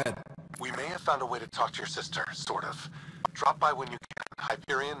 Go ahead. We may have found a way to talk to your sister, sort of. Drop by when you can.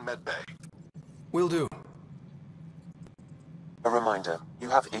 Hyperion Medbay. Will do. A reminder, you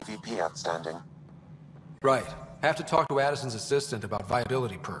have AVP outstanding. Right. Have to talk to Addison's assistant about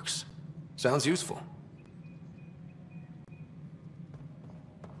viability perks. Sounds useful.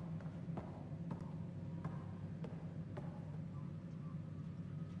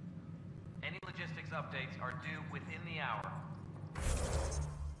 Any logistics updates are due within the hour.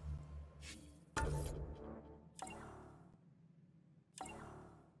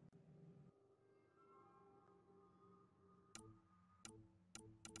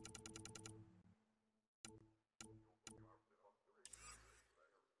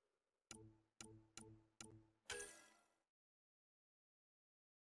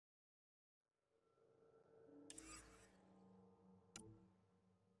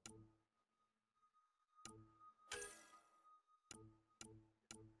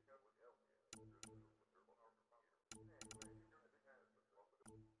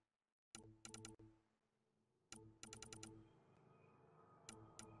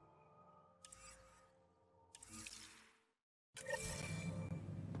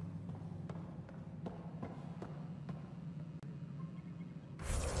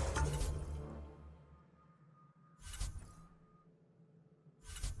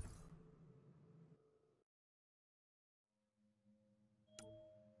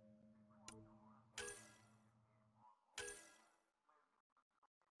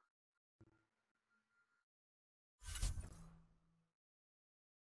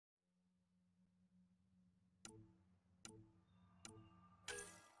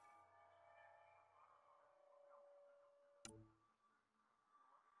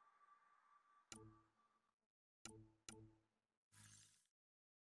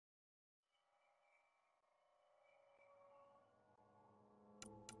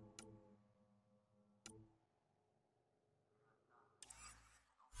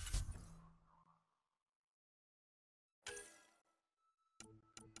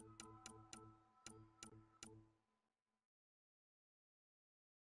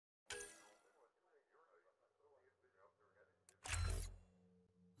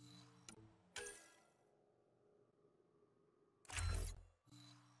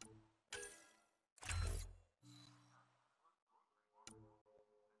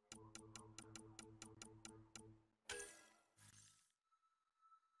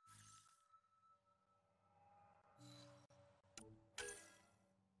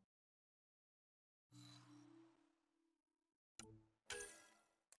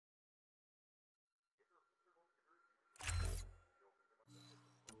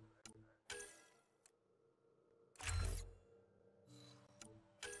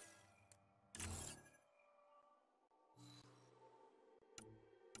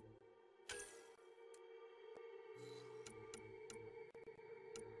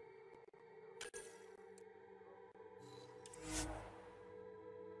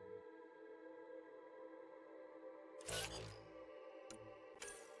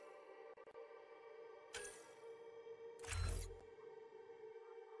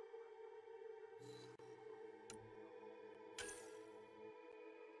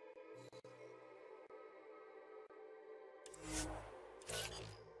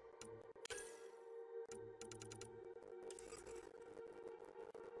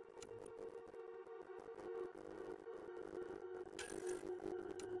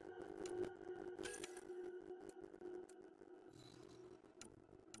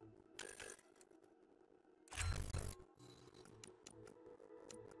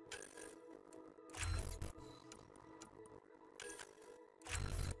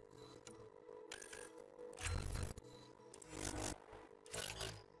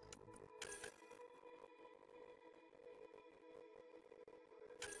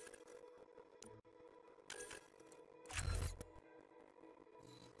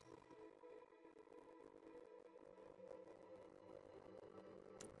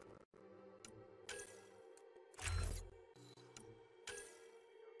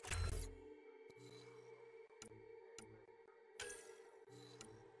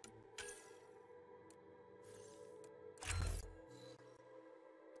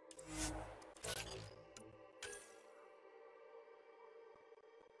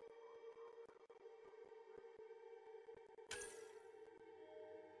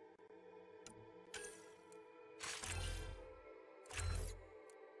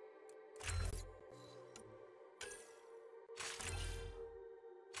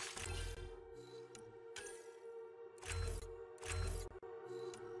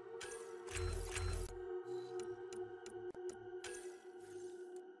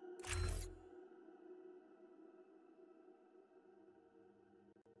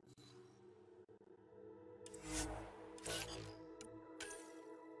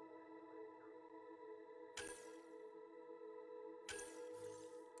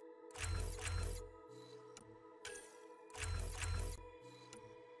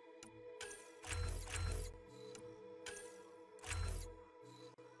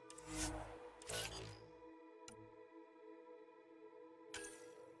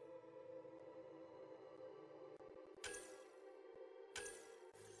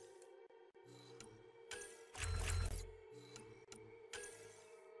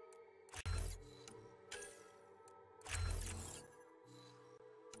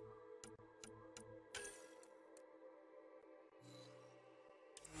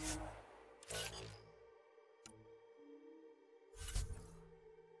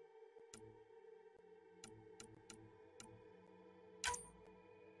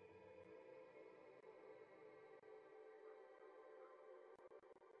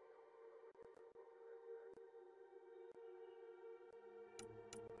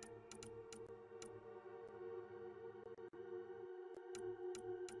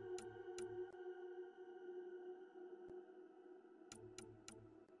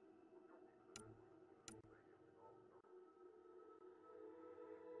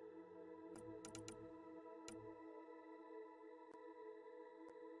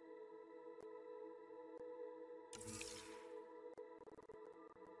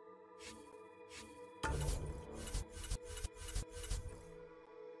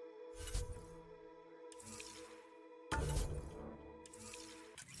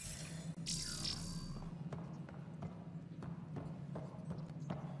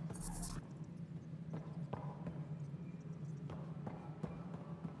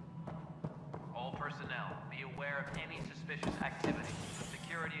 personnel, be aware of any suspicious activity.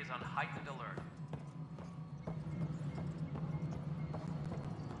 Security is on heightened alert.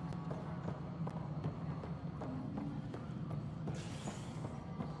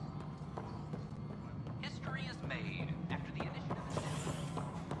 History is made after the initiative.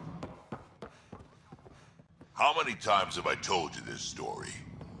 How many times have I told you this story?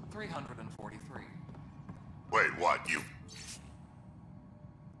 343. Wait, what? You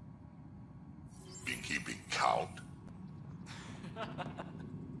been keeping count?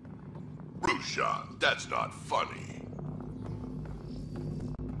 Rushan, that's not funny.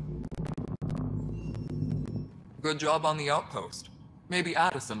 Good job on the outpost. Maybe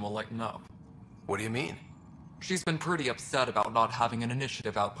Addison will lighten up. What do you mean? She's been pretty upset about not having an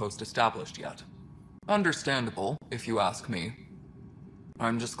initiative outpost established yet. Understandable, if you ask me.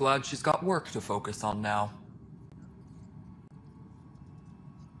 I'm just glad she's got work to focus on now.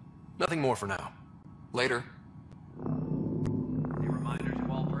 Nothing more for now. Later. A reminder to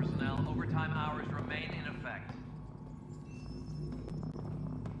all personnel, overtime hours remain in effect.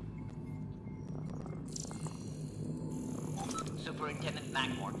 Superintendent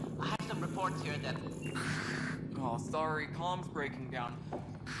Magmore, I have some reports here that... Oh, sorry, comms breaking down.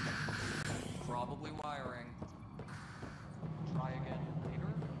 Probably wiring. Try again later?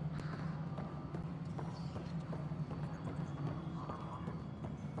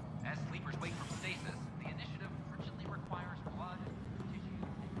 As sleepers wait from stasis, the initiative urgently requires blood,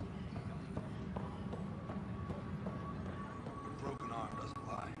 tissue, A broken arm doesn't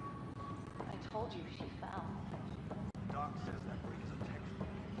lie. I told you she fell. Doc says that break is a textbook.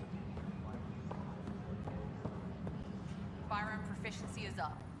 Firearm proficiency is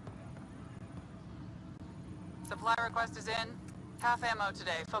up. Supply request is in. Half ammo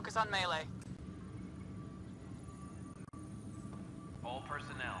today. Focus on melee. All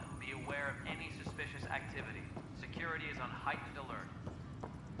personnel, be aware of any suspicious activity. Security is on heightened alert.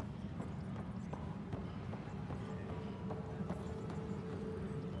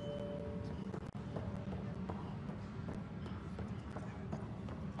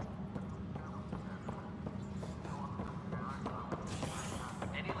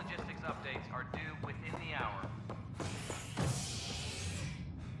 Any logistics updates are due within the hour.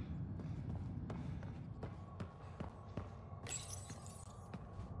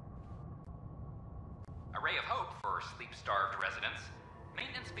 A ray of hope for sleep-starved residents.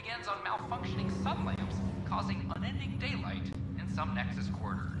 Maintenance begins on malfunctioning sun lamps, causing unending daylight in some Nexus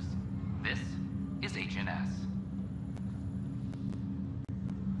quarters. This is HNS.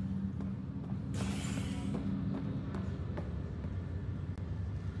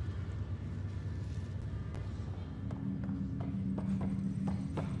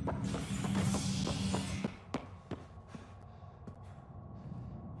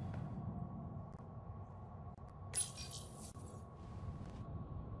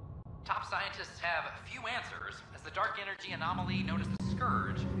 Top scientists have few answers, as the dark energy anomaly known as the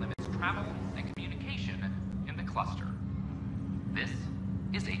Scourge limits travel and communication in the cluster. This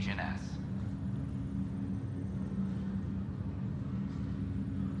is HNS.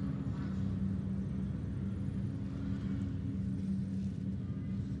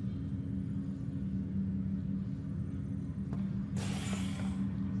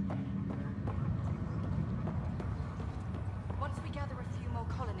 Once we gather a few more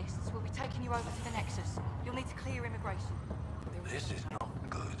colonists, we'll be taking you over to the Nexus. You'll need to clear immigration. This is not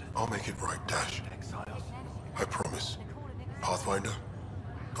good. I'll make it right, Dash. Exiles. I promise. Pathfinder,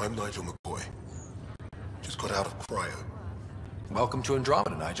 I'm Nigel McCoy. Just got out of cryo. Welcome to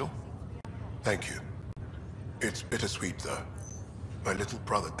Andromeda, Nigel. Thank you. It's bittersweet, though. My little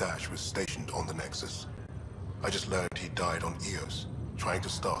brother Dash was stationed on the Nexus. I just learned he died on Eos, trying to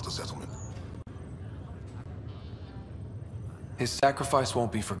start a settlement. His sacrifice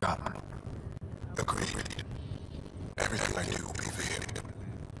won't be forgotten. Agreed. Everything I do will be for him.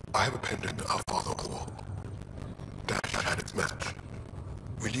 I have a pendant our father wore. Dash had its message.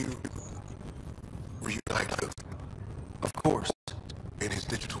 Will you reunite them? Of course. In his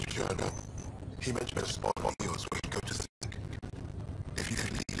digital journal, he mentioned a spot on Eos where he'd go to think. If you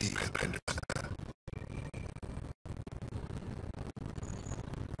could leave a pendant there.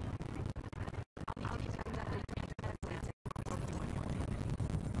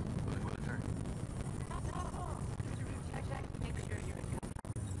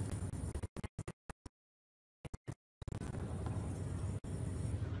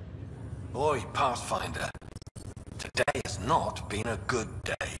 Boy, Pathfinder. Today has not been a good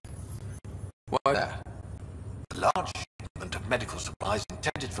day. Why that? A large shipment of medical medical supplies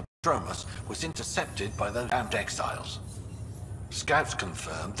intended for Dromus was intercepted by the damned exiles. Scouts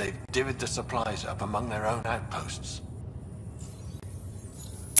confirmed they've divvied the supplies up among their own outposts.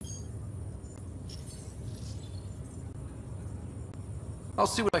 I'll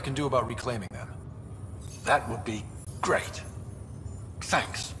see what I can do about reclaiming them. That would be great.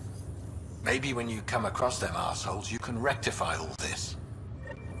 Thanks. Maybe when you come across them assholes, you can rectify all this.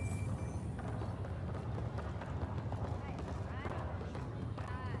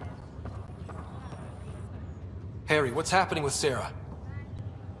 Harry, what's happening with Sarah?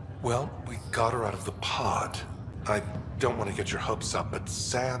 Well, we got her out of the pod. I don't want to get your hopes up, but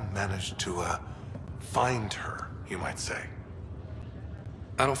Sam managed to, find her, you might say.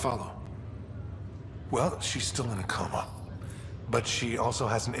 I don't follow. Well, she's still in a coma. But she also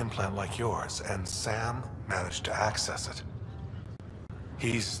has an implant like yours, and Sam managed to access it.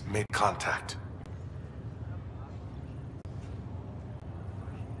 He's made contact.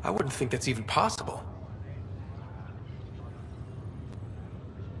 I wouldn't think that's even possible.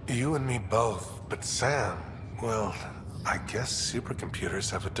 You and me both, but Sam, well, I guess supercomputers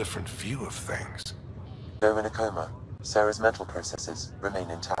have a different view of things. Though in a coma, Sarah's mental processes remain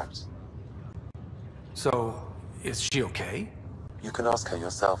intact. So, is she okay? You can ask her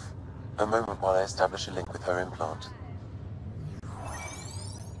yourself. A moment while I establish a link with her implant.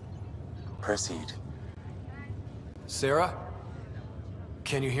 Proceed. Sarah?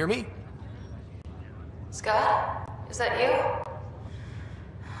 Can you hear me? Scott? Is that you?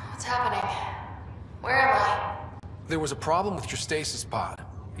 What's happening? Where am I? There was a problem with your stasis pod.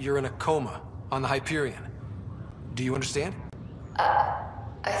 You're in a coma on the Hyperion. Do you understand?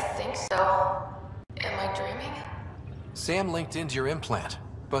 I think so. Am I dreaming? Sam linked into your implant,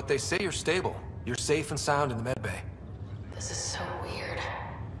 but they say you're stable. You're safe and sound in the medbay. This is so weird.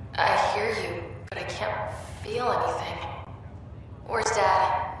 I hear you, but I can't feel anything. Where's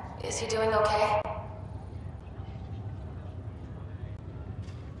Dad? Is he doing okay?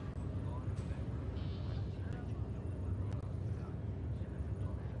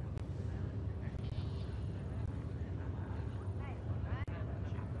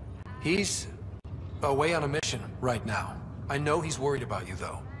 He's away on a mission right now. I know he's worried about you,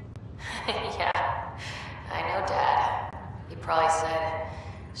 though. Yeah, I know Dad. He probably said,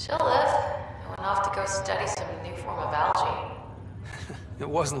 she'll live, and went off to go study some new form of algae. It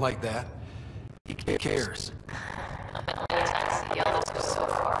wasn't like that. He cares. How many times he yelled at us so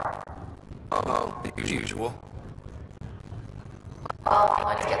far? Oh, as usual. Well,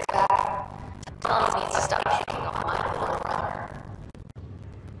 when he gets back, tell him he needs to stop picking on my little brother.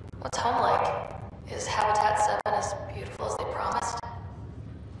 What's home like? Is Habitat 7 as beautiful as they promised?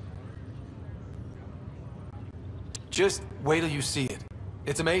 Just wait till you see it.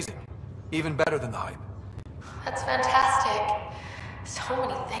 It's amazing. Even better than the hype. That's fantastic. So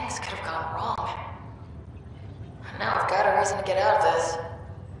many things could have gone wrong. Now I've got a reason to get out of this.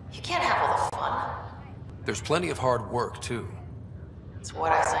 You can't have all the fun. There's plenty of hard work, too. It's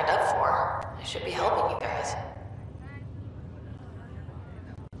what I signed up for. I should be helping you guys.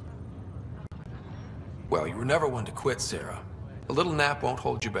 Well, you were never one to quit, Sarah. A little nap won't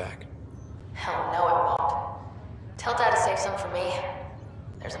hold you back. Hell no, it won't. Tell Dad to save some for me.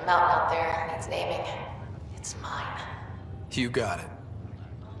 There's a mountain out there, needs naming. It's mine. You got it.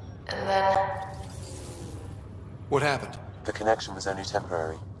 And then... What happened? The connection was only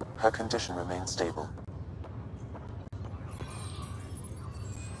temporary. Her condition remained stable.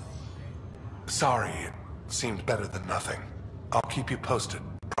 Sorry, it seemed better than nothing. I'll keep you posted,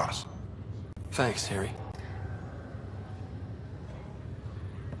 promise. Thanks, Harry.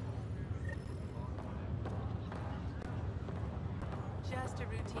 Just a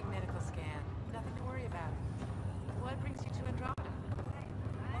routine medical scan. Nothing to worry about. What brings you to Andromeda?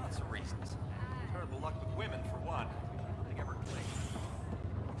 Lots of reasons. Terrible luck with women, for one. Nothing ever clicks.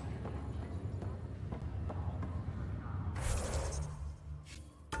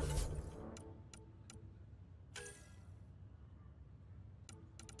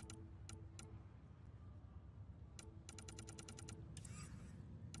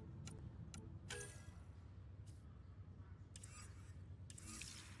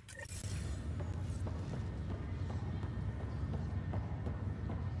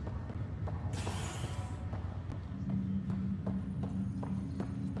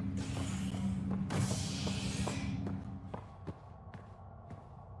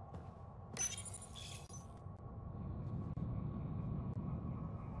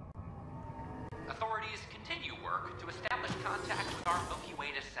 Authorities continue work to establish contact with our Milky Way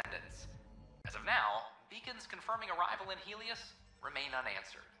descendants. As of now, beacons confirming arrival in Helios remain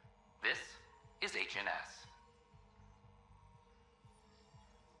unanswered. This is HNS.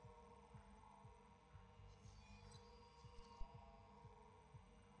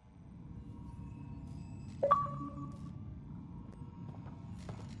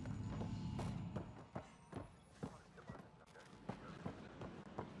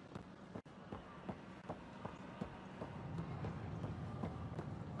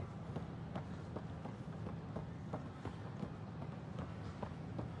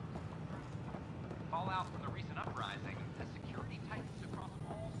 fallout from the recent uprising has security tightens across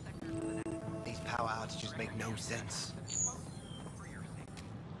all sectors of the network. These power outages make no sense.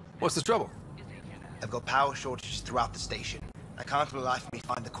 What's the trouble? I've got power shortages throughout the station. I can't for the life of me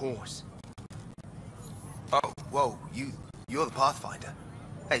find the cause. Oh, whoa, you're the Pathfinder.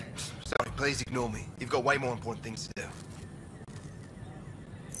 Hey, sorry, please ignore me. You've got way more important things to do.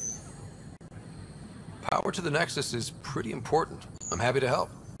 Power to the Nexus is pretty important. I'm happy to help.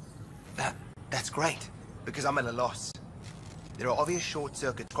 That's great, because I'm at a loss. There are obvious short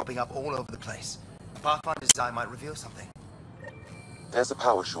circuits cropping up all over the place. A Pathfinder's design might reveal something. There's a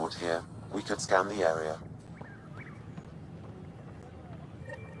power short here. We could scan the area.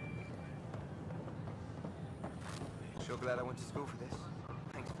 Sure glad I went to school for this.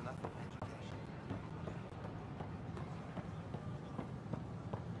 Thanks for nothing.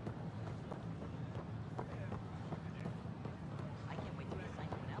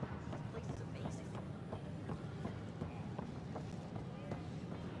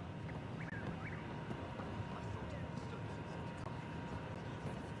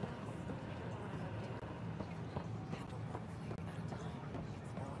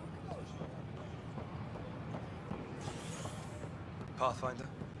 Pathfinder?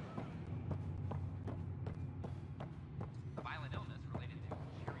 A violent illness related to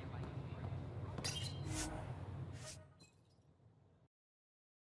cherry light.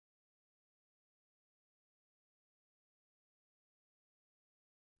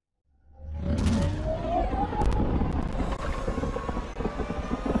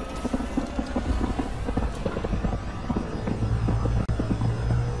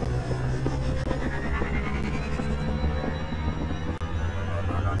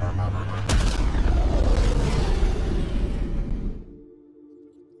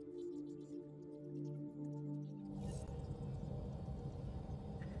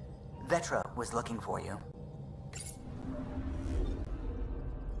 Vetra was looking for you.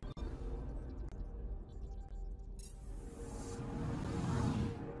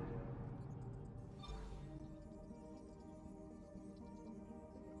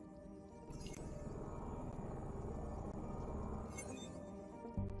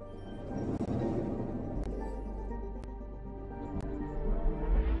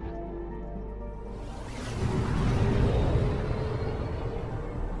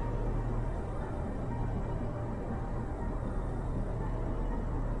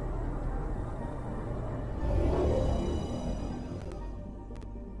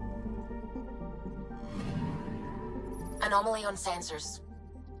 Anomaly on sensors.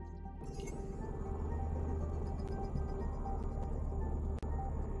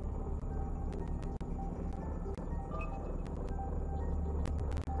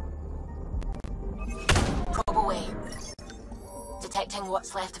 Probe away. Detecting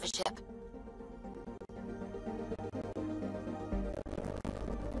what's left of a ship.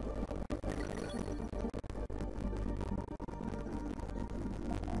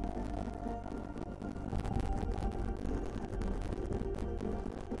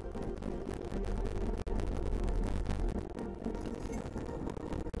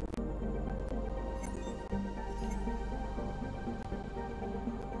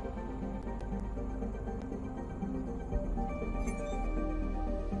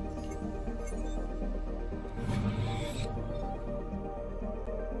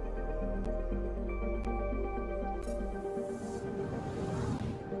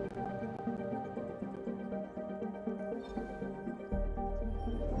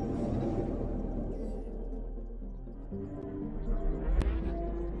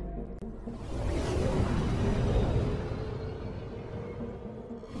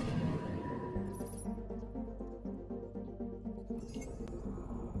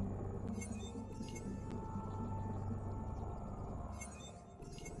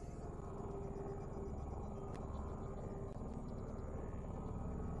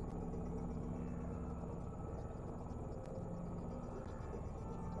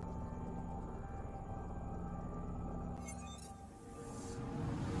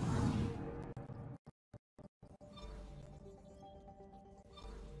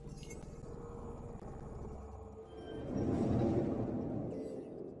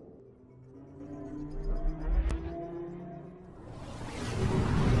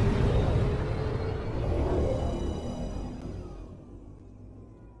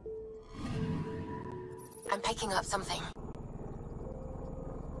 I'm picking up something.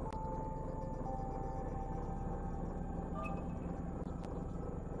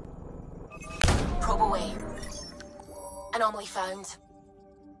 Probe away. Anomaly found.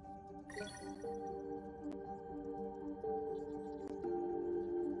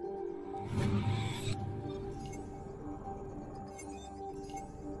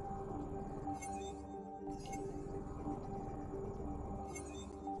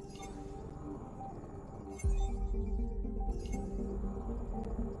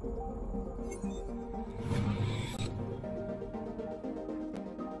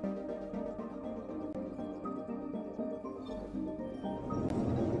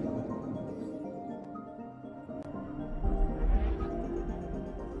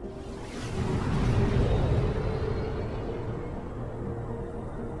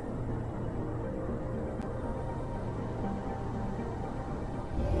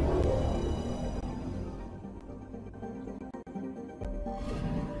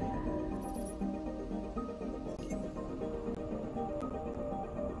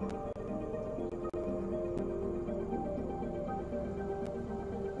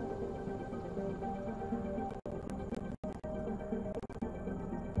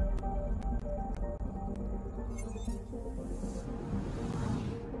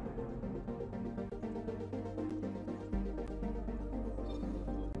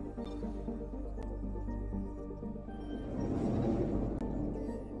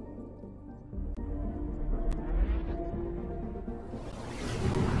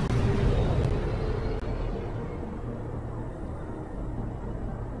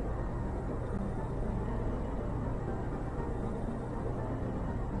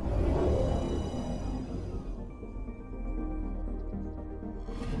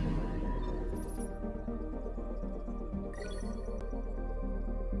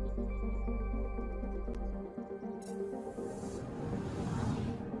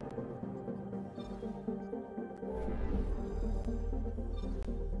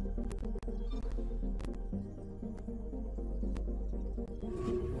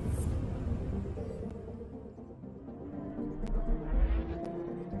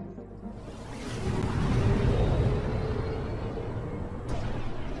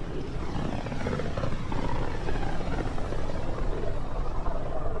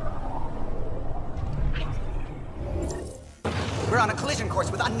 We're on a collision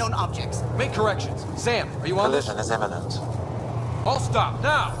course with unknown objects. Make corrections. Sam, are you on this? Collision is imminent. All stop,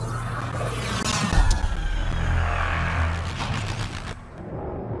 now!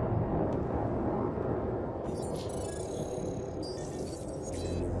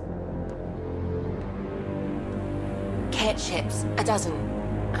 Cat ships. A dozen.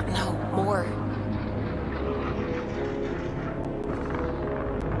 No, more.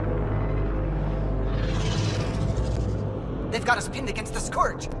 They've got us pinned against the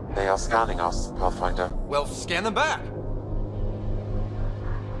Scourge. They are scanning us, Pathfinder. Well, scan them back.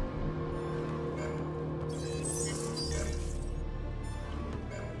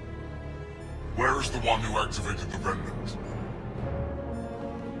 Where is the one who activated the remnant?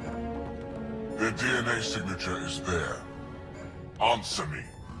 Their DNA signature is there. Answer me.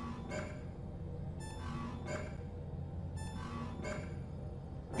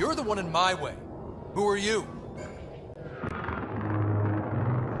 You're the one in my way. Who are you?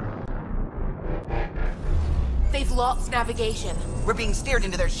 They've lost navigation. We're being steered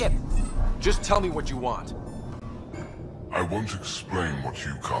into their ship. Just tell me what you want. I won't explain what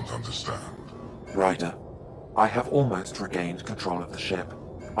you can't understand. Ryder, I have almost regained control of the ship.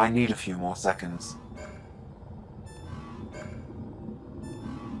 I need a few more seconds.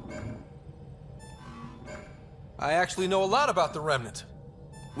 I actually know a lot about the Remnant.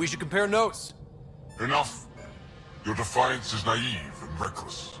 We should compare notes. Enough! Your defiance is naive and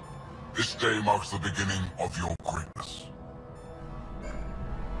reckless. This day marks the beginning of your greatness.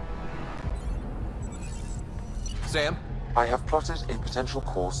 Sam? I have plotted a potential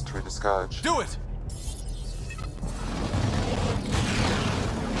course through the Scourge. Do it!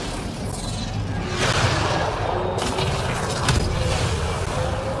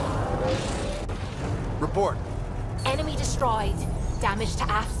 Report. Enemy destroyed. Damage to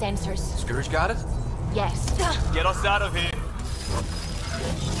aft sensors. Scourge got it? Yes. Get us out of here.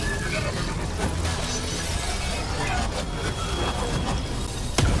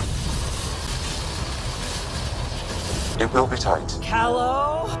 It will be tight.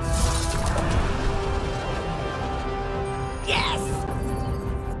 Callow? Yes!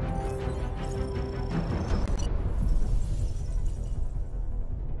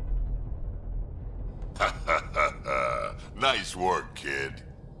 Nice work, kid.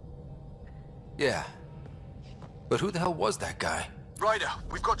 Yeah. But who the hell was that guy? Ryder,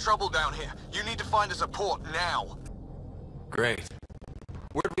 we've got trouble down here. You need to find us a port now. Great.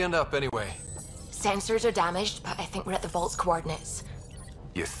 Where'd we end up anyway? Sensors are damaged, but I think we're at the vault's coordinates.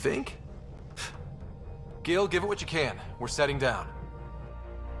 You think? Gil, give it what you can. We're setting down.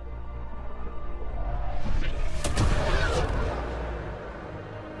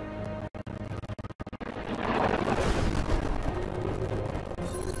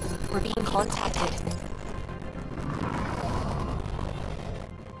 We're being contacted.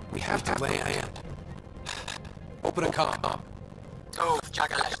 have to land. Open a comm. Oh,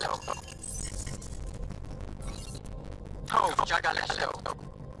 Jagaleto. Oh, Jagaleto.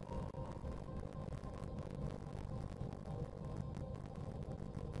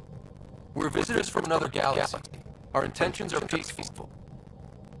 We're visitors from another galaxy. Our intentions are peaceful.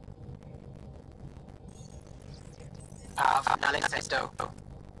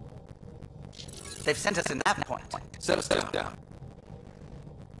 They've sent us a nav point. Set us down.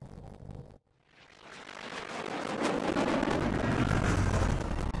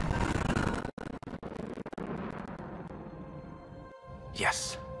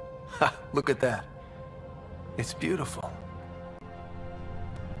 Yes. Ha, look at that. It's beautiful.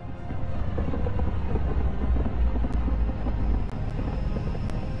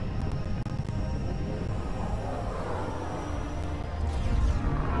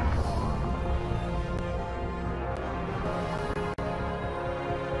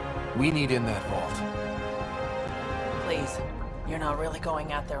 We need in that vault. Please, you're not really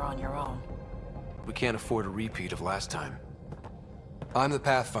going out there on your own. We can't afford a repeat of last time. I'm the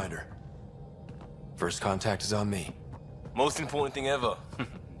Pathfinder. First contact is on me. Most important thing ever.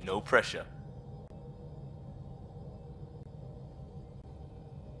 No pressure.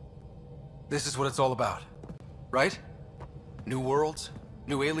 This is what it's all about, right? New worlds?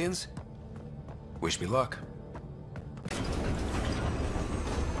 New aliens? Wish me luck.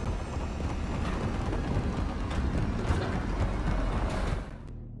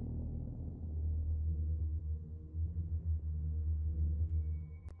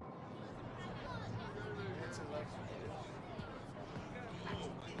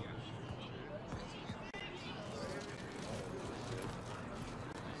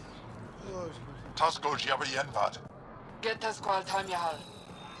 Tasco Javienvat. Get us qual time, Jaal.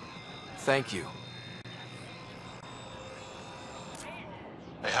 Thank you.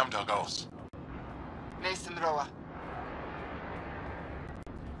 Hey, Hamdal goes. Nathan Roa.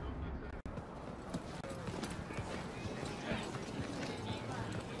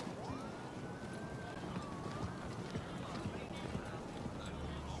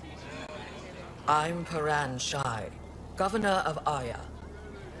 I'm Paran Shai, Governor of Aya.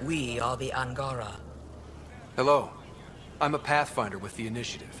 We are the Angara. Hello. I'm a Pathfinder with the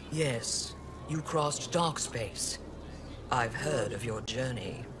Initiative. Yes, you crossed dark space. I've heard of your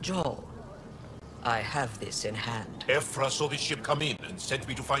journey, Jaal. I have this in hand. Ephra saw the ship come in and sent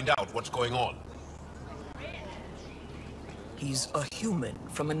me to find out what's going on. He's a human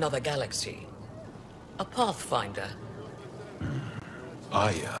from another galaxy. A Pathfinder.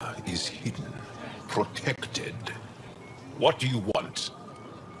 Aya is hidden, protected. What do you want?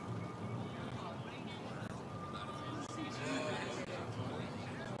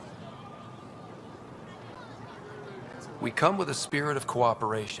 We come with a spirit of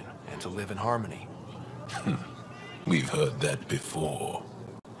cooperation and to live in harmony. We've heard that before.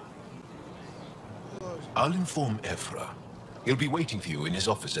 I'll inform Ephra. He'll be waiting for you in his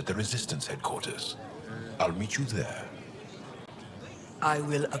office at the Resistance headquarters. I'll meet you there. I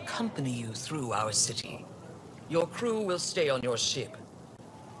will accompany you through our city. Your crew will stay on your ship.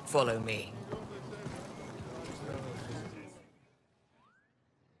 Follow me.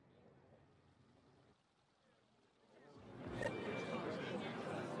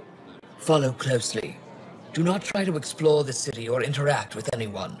 Follow closely. Do not try to explore the city or interact with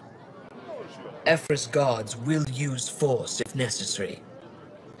anyone. Ephra's guards will use force if necessary.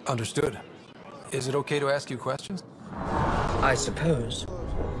 Understood. Is it okay to ask you questions? I suppose.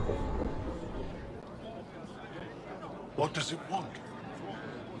 What does it want?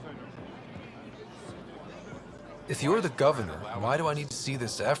 If you're the governor, why do I need to see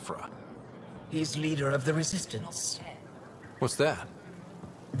this Ephra? He's leader of the Resistance. What's that?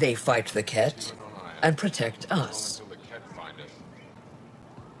 They fight the Ket and protect us.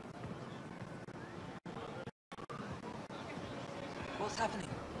 What's happening?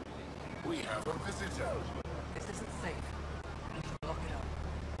 We have a visitor. This isn't safe. We need to lock it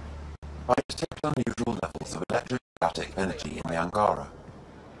up. I detect unusual levels of electrostatic energy in the Angara.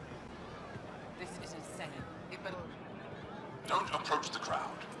 This is insane. Don't approach the crowd.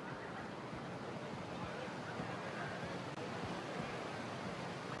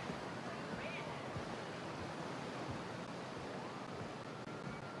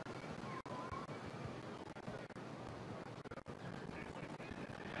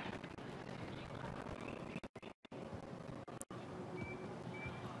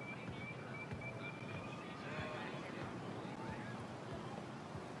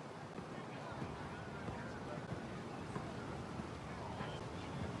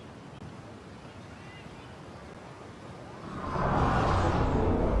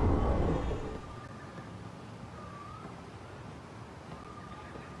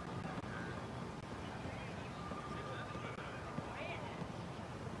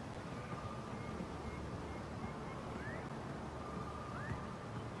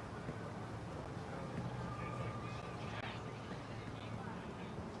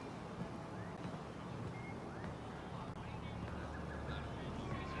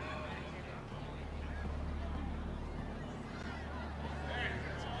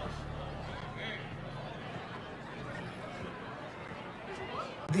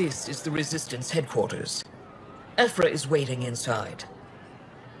 This is the Resistance headquarters. Ephra is waiting inside.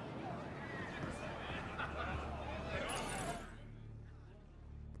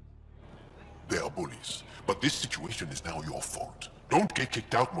 They are bullies, but this situation is now your fault. Don't get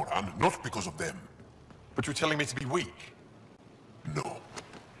kicked out, Moran, not because of them. But you're telling me to be weak? No.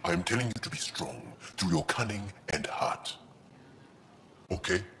 I am telling you to be strong, through your cunning and heart.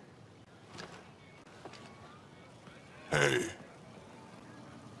 Okay? Hey.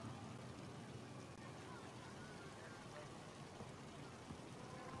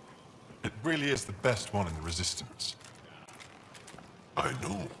 It really is the best one in the Resistance. I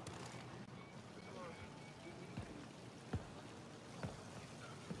know.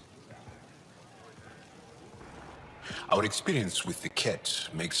 Our experience with the Ket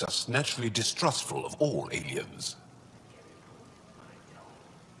makes us naturally distrustful of all aliens.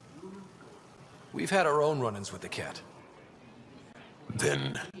 We've had our own run-ins with the Ket.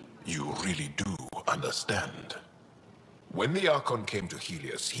 Then you really do understand. When the Archon came to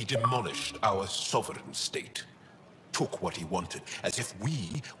Helios, he demolished our sovereign state. Took what he wanted, as if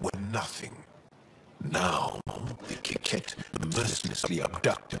we were nothing. Now, the Ket mercilessly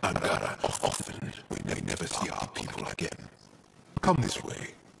abduct Angara. Often, we may never see our people again. Come this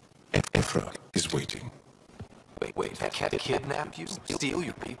way. Ephra is waiting. Wait, the Ket kidnap you? Steal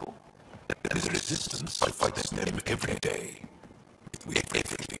your people? The Resistance fights them every day. We do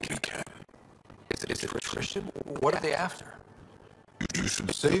everything we can. Is it attrition? What are they after? You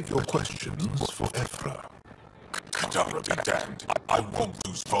should save your questions for Ephra. Kadara be damned. I won't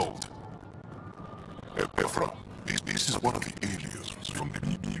lose Fold. Ephra, this is one of the aliens from the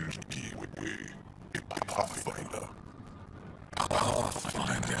Pathfinder.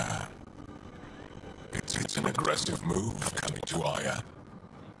 Pathfinder. It's an aggressive move coming to Aya.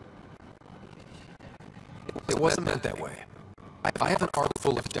 It wasn't meant that way. I have an ark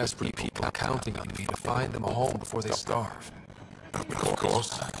full of desperate people counting on me to find them a home before they starve. Of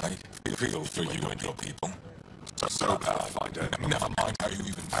course, I feel for you and your people. So, Pathfinder, never mind how you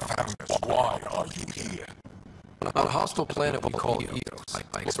even found us. Why are you here? On a hostile planet we call Eos,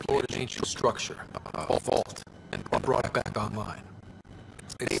 I explored an ancient structure, a vault, and brought it back online.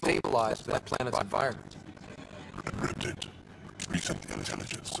 It stabilized that planet's environment. Encrypted. Recent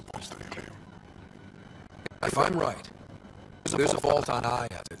intelligence supports their claim. If I'm right, there's a vault on Aya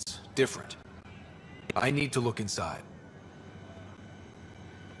that's different. I need to look inside.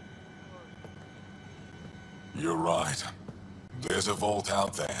 You're right. There's a vault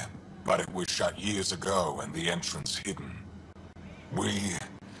out there, but it was shut years ago and the entrance hidden. We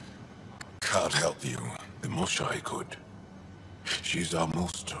can't help you. The Moshai could. She's our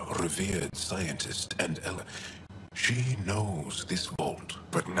most revered scientist and she knows this vault.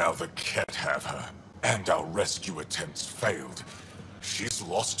 But now the Ket have her, and our rescue attempts failed. She's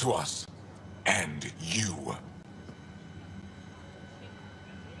lost to us, and you.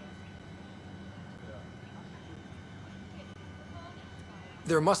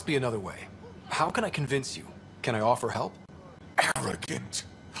 There must be another way. How can I convince you? Can I offer help? Arrogant.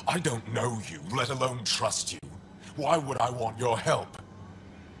 I don't know you, let alone trust you. Why would I want your help?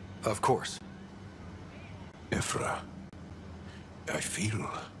 Of course. Ephra, I feel...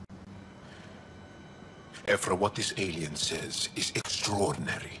 Ephra, what this alien says is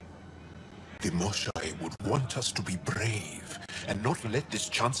extraordinary. The Moshai would want us to be brave and not let this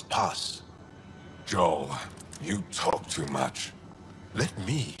chance pass. Jaal, you talk too much. Let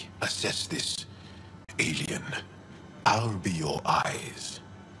me assess this, alien. I'll be your eyes.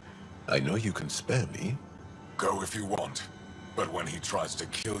 I know you can spare me. Go if you want, but when he tries to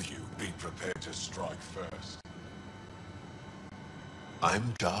kill you, be prepared to strike first.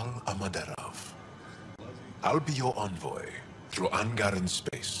 I'm Jaal Amaderov. I'll be your envoy through Angaran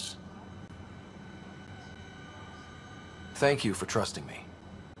space. Thank you for trusting me.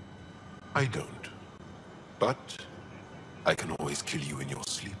 I don't. But I can always kill you in your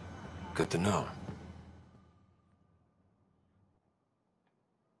sleep. Good to know.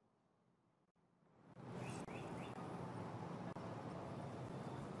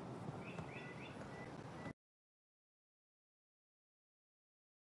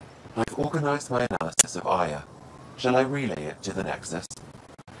 I've organized my analysis of Aya. Shall I relay it to the Nexus?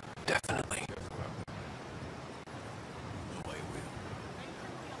 Definitely.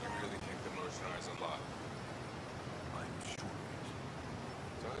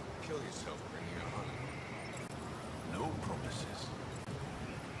 Kill yourself bringing her home. No promises.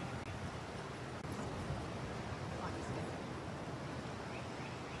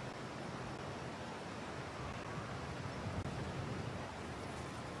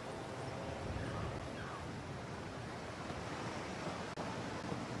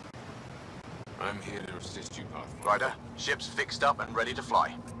 I'm here to assist you, Pathfinder. Ryder, ship's fixed up and ready to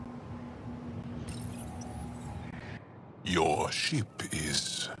fly. Your ship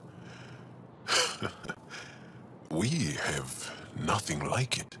is... We have nothing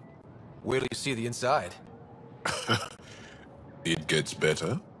like it. Wait till you see the inside. It gets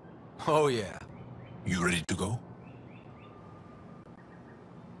better? Oh, yeah. You ready to go?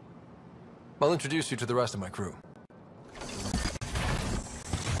 I'll introduce you to the rest of my crew.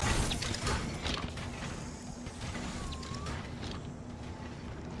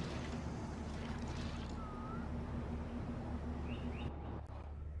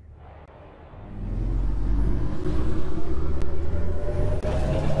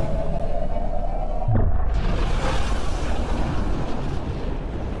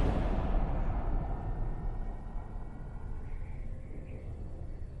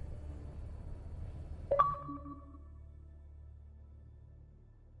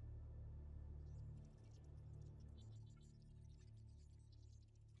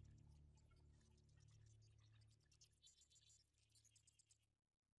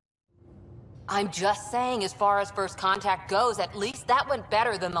 I'm just saying, as far as first contact goes, at least that went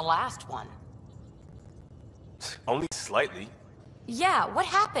better than the last one. Only slightly. Yeah, what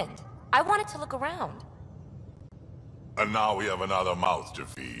happened? I wanted to look around. And now we have another mouth to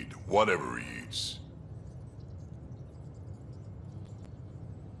feed, whatever he eats.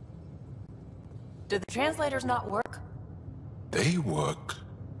 Did the translators not work? They work.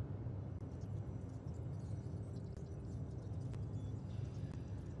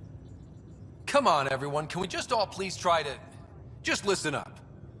 Come on, everyone. Can we just all please try to... just listen up?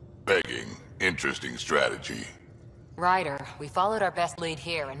 Begging. Interesting strategy. Ryder, we followed our best lead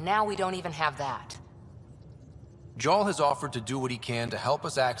here, and now we don't even have that. Jaal has offered to do what he can to help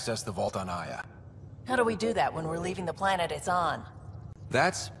us access the vault on Aya. How do we do that when we're leaving the planet it's on?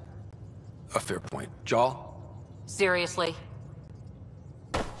 That's a fair point. Jaal? Seriously?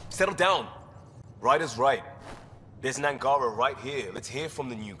 Settle down. Ryder's right. There's an Angara right here. Let's hear from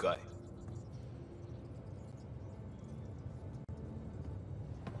the new guy.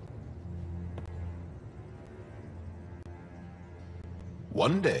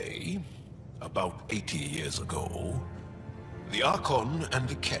 One day, about 80 years ago, the Archon and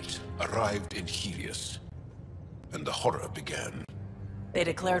the Ket arrived in Helios, and the horror began. They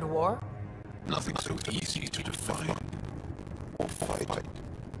declared war? Nothing so easy to define or fight.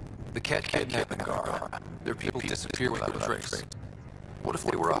 The Ket kidnapped Angara. Their people disappear without a trace. What if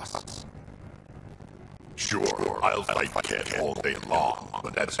they were us? Sure, I'll fight Ket all day long,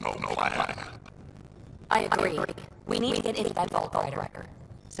 but that's no plan. I agree. We need to get into that vault, Ryder.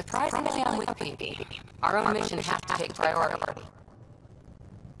 Surprisingly, I'm with PP. Our own mission has to take priority.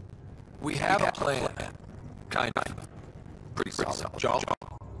 We have a plan. Kind of. Pretty solid. Jaal?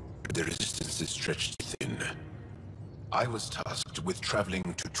 The resistance is stretched thin. I was tasked with traveling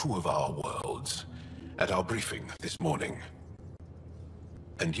to two of our worlds at our briefing this morning.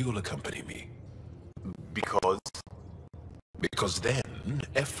 And you'll accompany me. Because? Because then,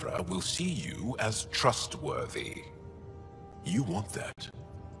 Ephra will see you as trustworthy. You want that.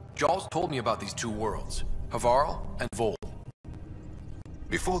 Jaal's told me about these two worlds, Havarl and Vold.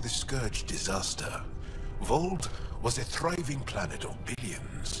 Before the Scourge disaster, Vold was a thriving planet of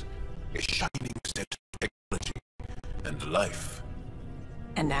billions, a shining set of technology and life.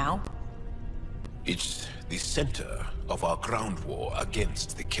 And now? It's the center of our ground war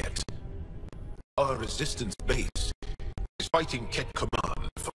against the Ket. Our resistance base is fighting Ket Command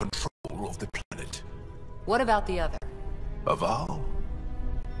for control of the planet. What about the other? Havarl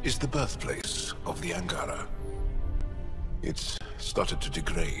is the birthplace of the Angara. It's started to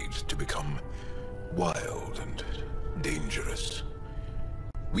degrade, to become wild and dangerous.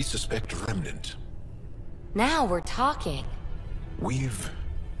 We suspect Remnant. Now we're talking. We've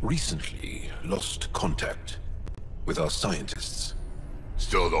recently lost contact with our scientists.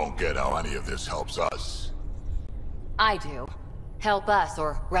 Still don't get how any of this helps us. I do. Help us,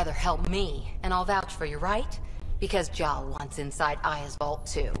 or rather help me, and I'll vouch for you, right? Because Jaal wants inside Aya's vault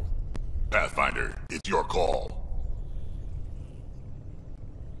too. Pathfinder, it's your call.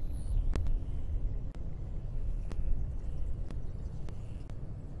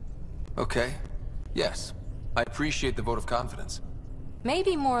 Okay. Yes. I appreciate the vote of confidence.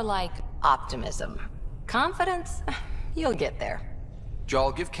 Maybe more like optimism. Confidence? You'll get there.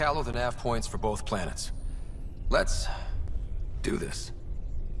 Jaal, give Callow the nav points for both planets. Let's do this.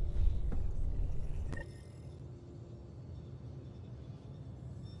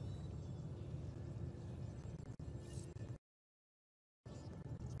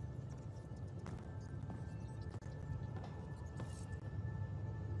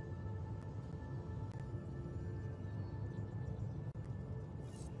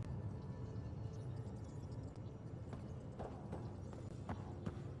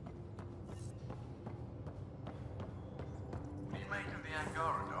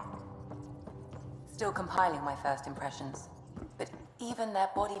 Still compiling my first impressions. But even their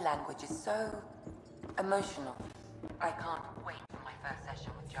body language is so emotional. I can't wait for my first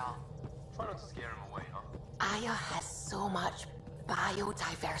session with Jaal. Try not to scare him away, huh? Aya has so much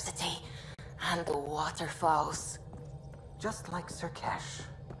biodiversity. And the waterfalls. Just like Sirkesh.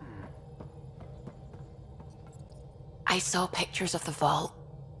 I saw pictures of the vault.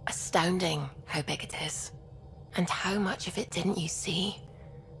 Astounding how big it is. And how much of it didn't you see?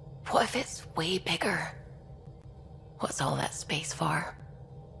 What if it's way bigger? What's all that space for?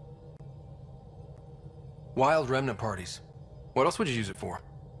 Wild remnant parties. What else would you use it for?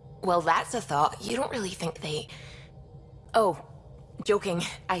 Well, that's a thought. You don't really think they... Oh, joking.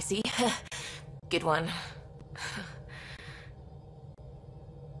 I see. Good one.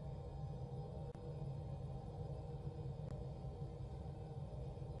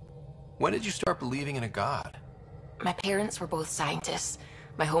 When did you start believing in a god? My parents were both scientists.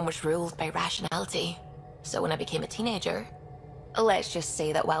 My home was ruled by rationality. So when I became a teenager, let's just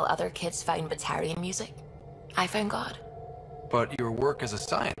say that while other kids found Batarian music, I found God. But your work as a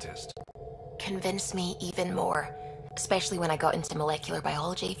scientist... Convinced me even more, especially when I got into molecular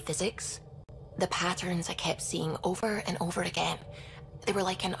biology, physics. The patterns I kept seeing over and over again, they were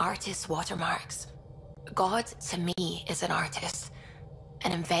like an artist's watermarks. God, to me, is an artist.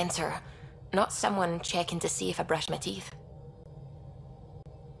 An inventor, not someone checking to see if I brush my teeth.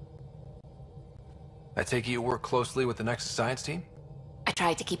 I take it you work closely with the Nexus science team? I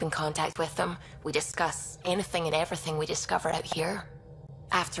tried to keep in contact with them. We discuss anything and everything we discover out here.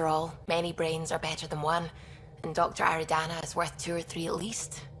 After all, many brains are better than one, and Dr. Aridana is worth 2 or 3 at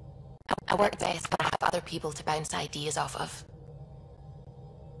least. I work best when I have other people to bounce ideas off of.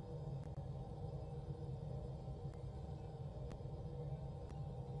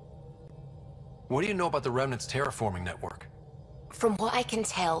 What do you know about the Remnant's terraforming network? From what I can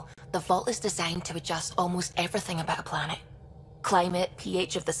tell, the vault is designed to adjust almost everything about a planet. Climate,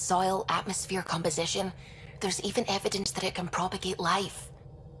 pH of the soil, atmosphere composition. There's even evidence that it can propagate life.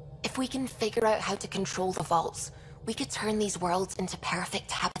 If we can figure out how to control the vaults, we could turn these worlds into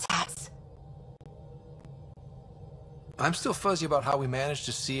perfect habitats. I'm still fuzzy about how we managed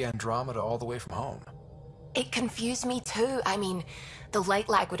to see Andromeda all the way from home. It confused me too. I mean, the light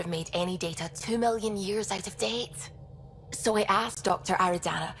lag would have made any data 2 million years out of date. So I asked Dr.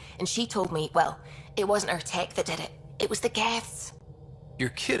 Aridana, and she told me, well, it wasn't her tech that did it. It was the Geths. You're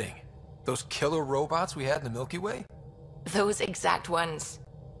kidding? Those killer robots we had in the Milky Way? Those exact ones.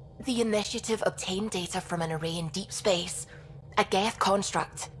 The initiative obtained data from an array in deep space. A Geth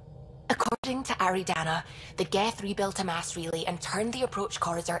construct. According to Aridana, the Geth rebuilt a mass relay and turned the approach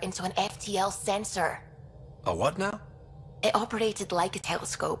corridor into an FTL sensor. A what now? It operated like a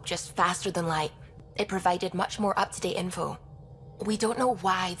telescope, just faster than light. It provided much more up-to-date info. We don't know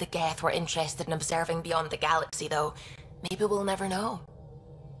why the Geth were interested in observing beyond the galaxy, though. Maybe we'll never know.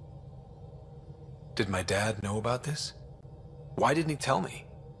 Did my dad know about this? Why didn't he tell me?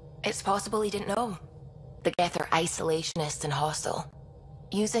 It's possible he didn't know. The Geth are isolationist and hostile.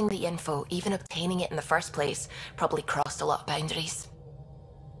 Using the info, even obtaining it in the first place, probably crossed a lot of boundaries.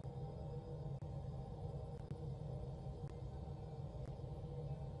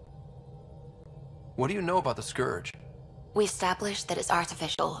 What do you know about the Scourge? We established that it's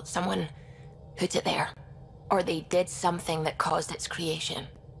artificial. Someone put it there. Or they did something that caused its creation.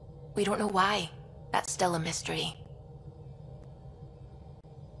 We don't know why. That's still a mystery.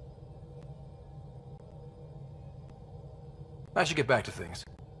 I should get back to things.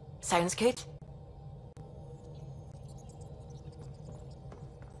 Sounds good.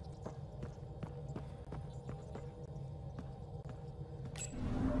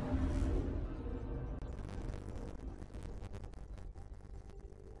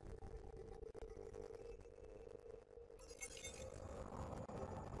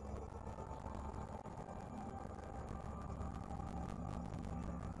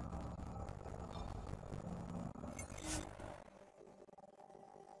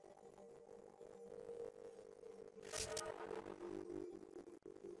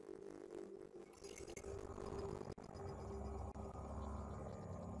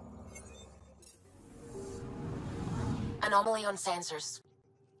 Anomaly on sensors.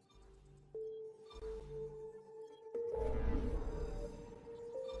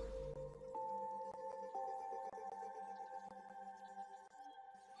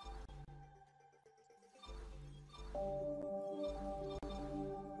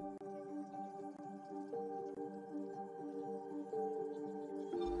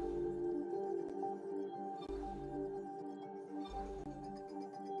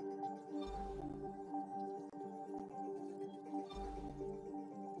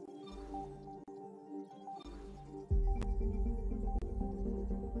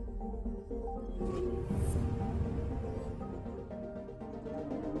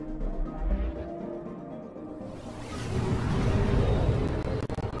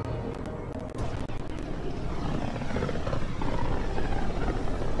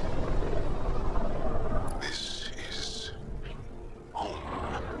 This is home.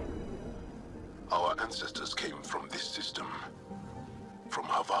 Our ancestors came from this system, from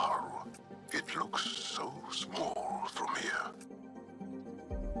Havar. It looks so small from here.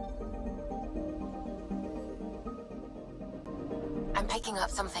 I'm picking up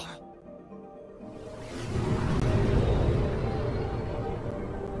something.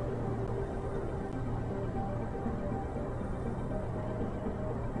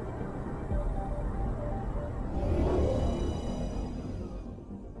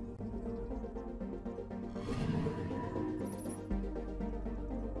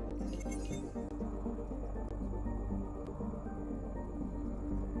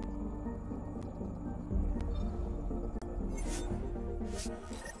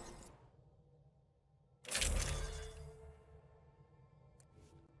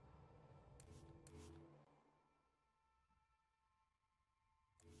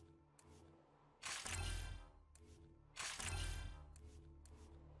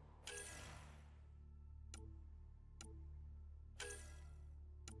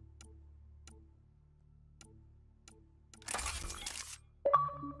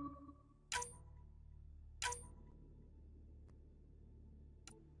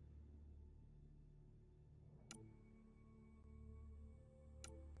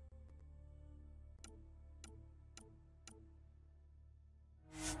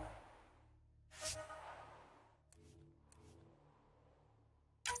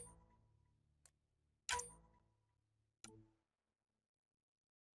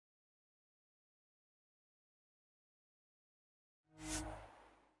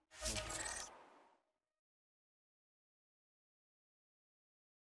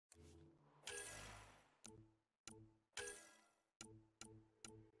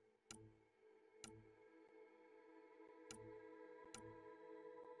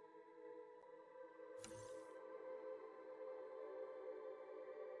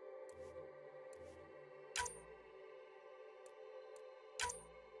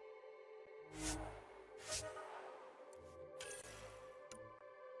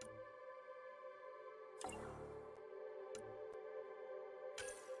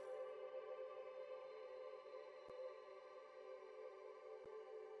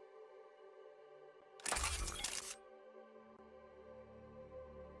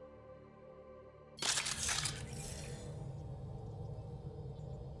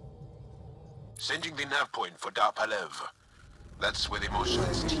 Sending the nav point for Dar Palev. That's where the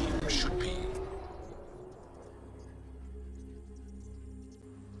Mosai's team should be.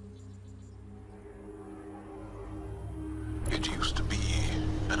 It used to be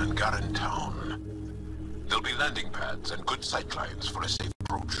an Angaran town. There'll be landing pads and good sightlines for a safe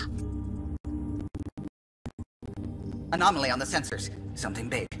approach. Anomaly on the sensors. Something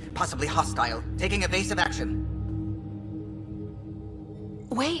big, possibly hostile, taking evasive action.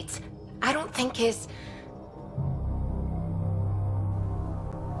 Wait, I don't think his...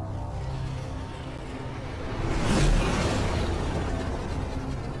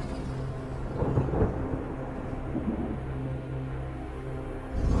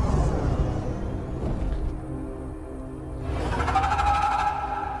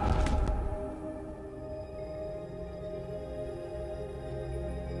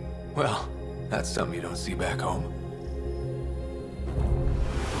 Well, that's something you don't see back home.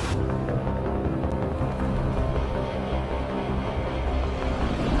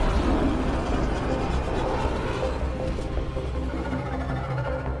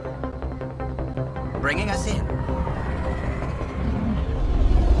 Bringing us in.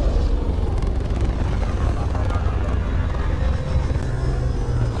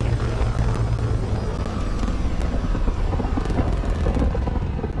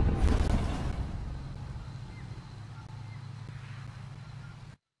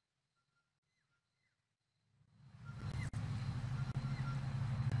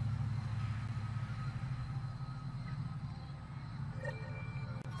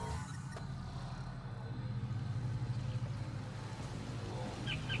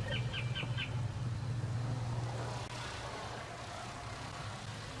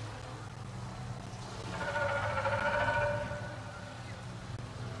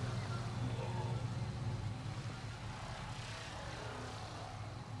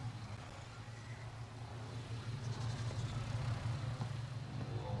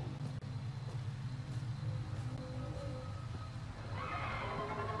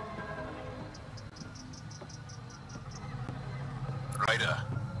 Ryder,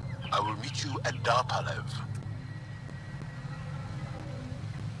 I will meet you at Darpalev.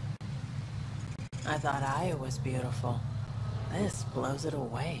 I thought Aya was beautiful. This blows it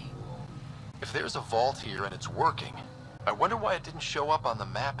away. If there's a vault here and it's working, I wonder why it didn't show up on the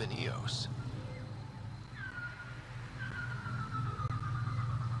map in Eos.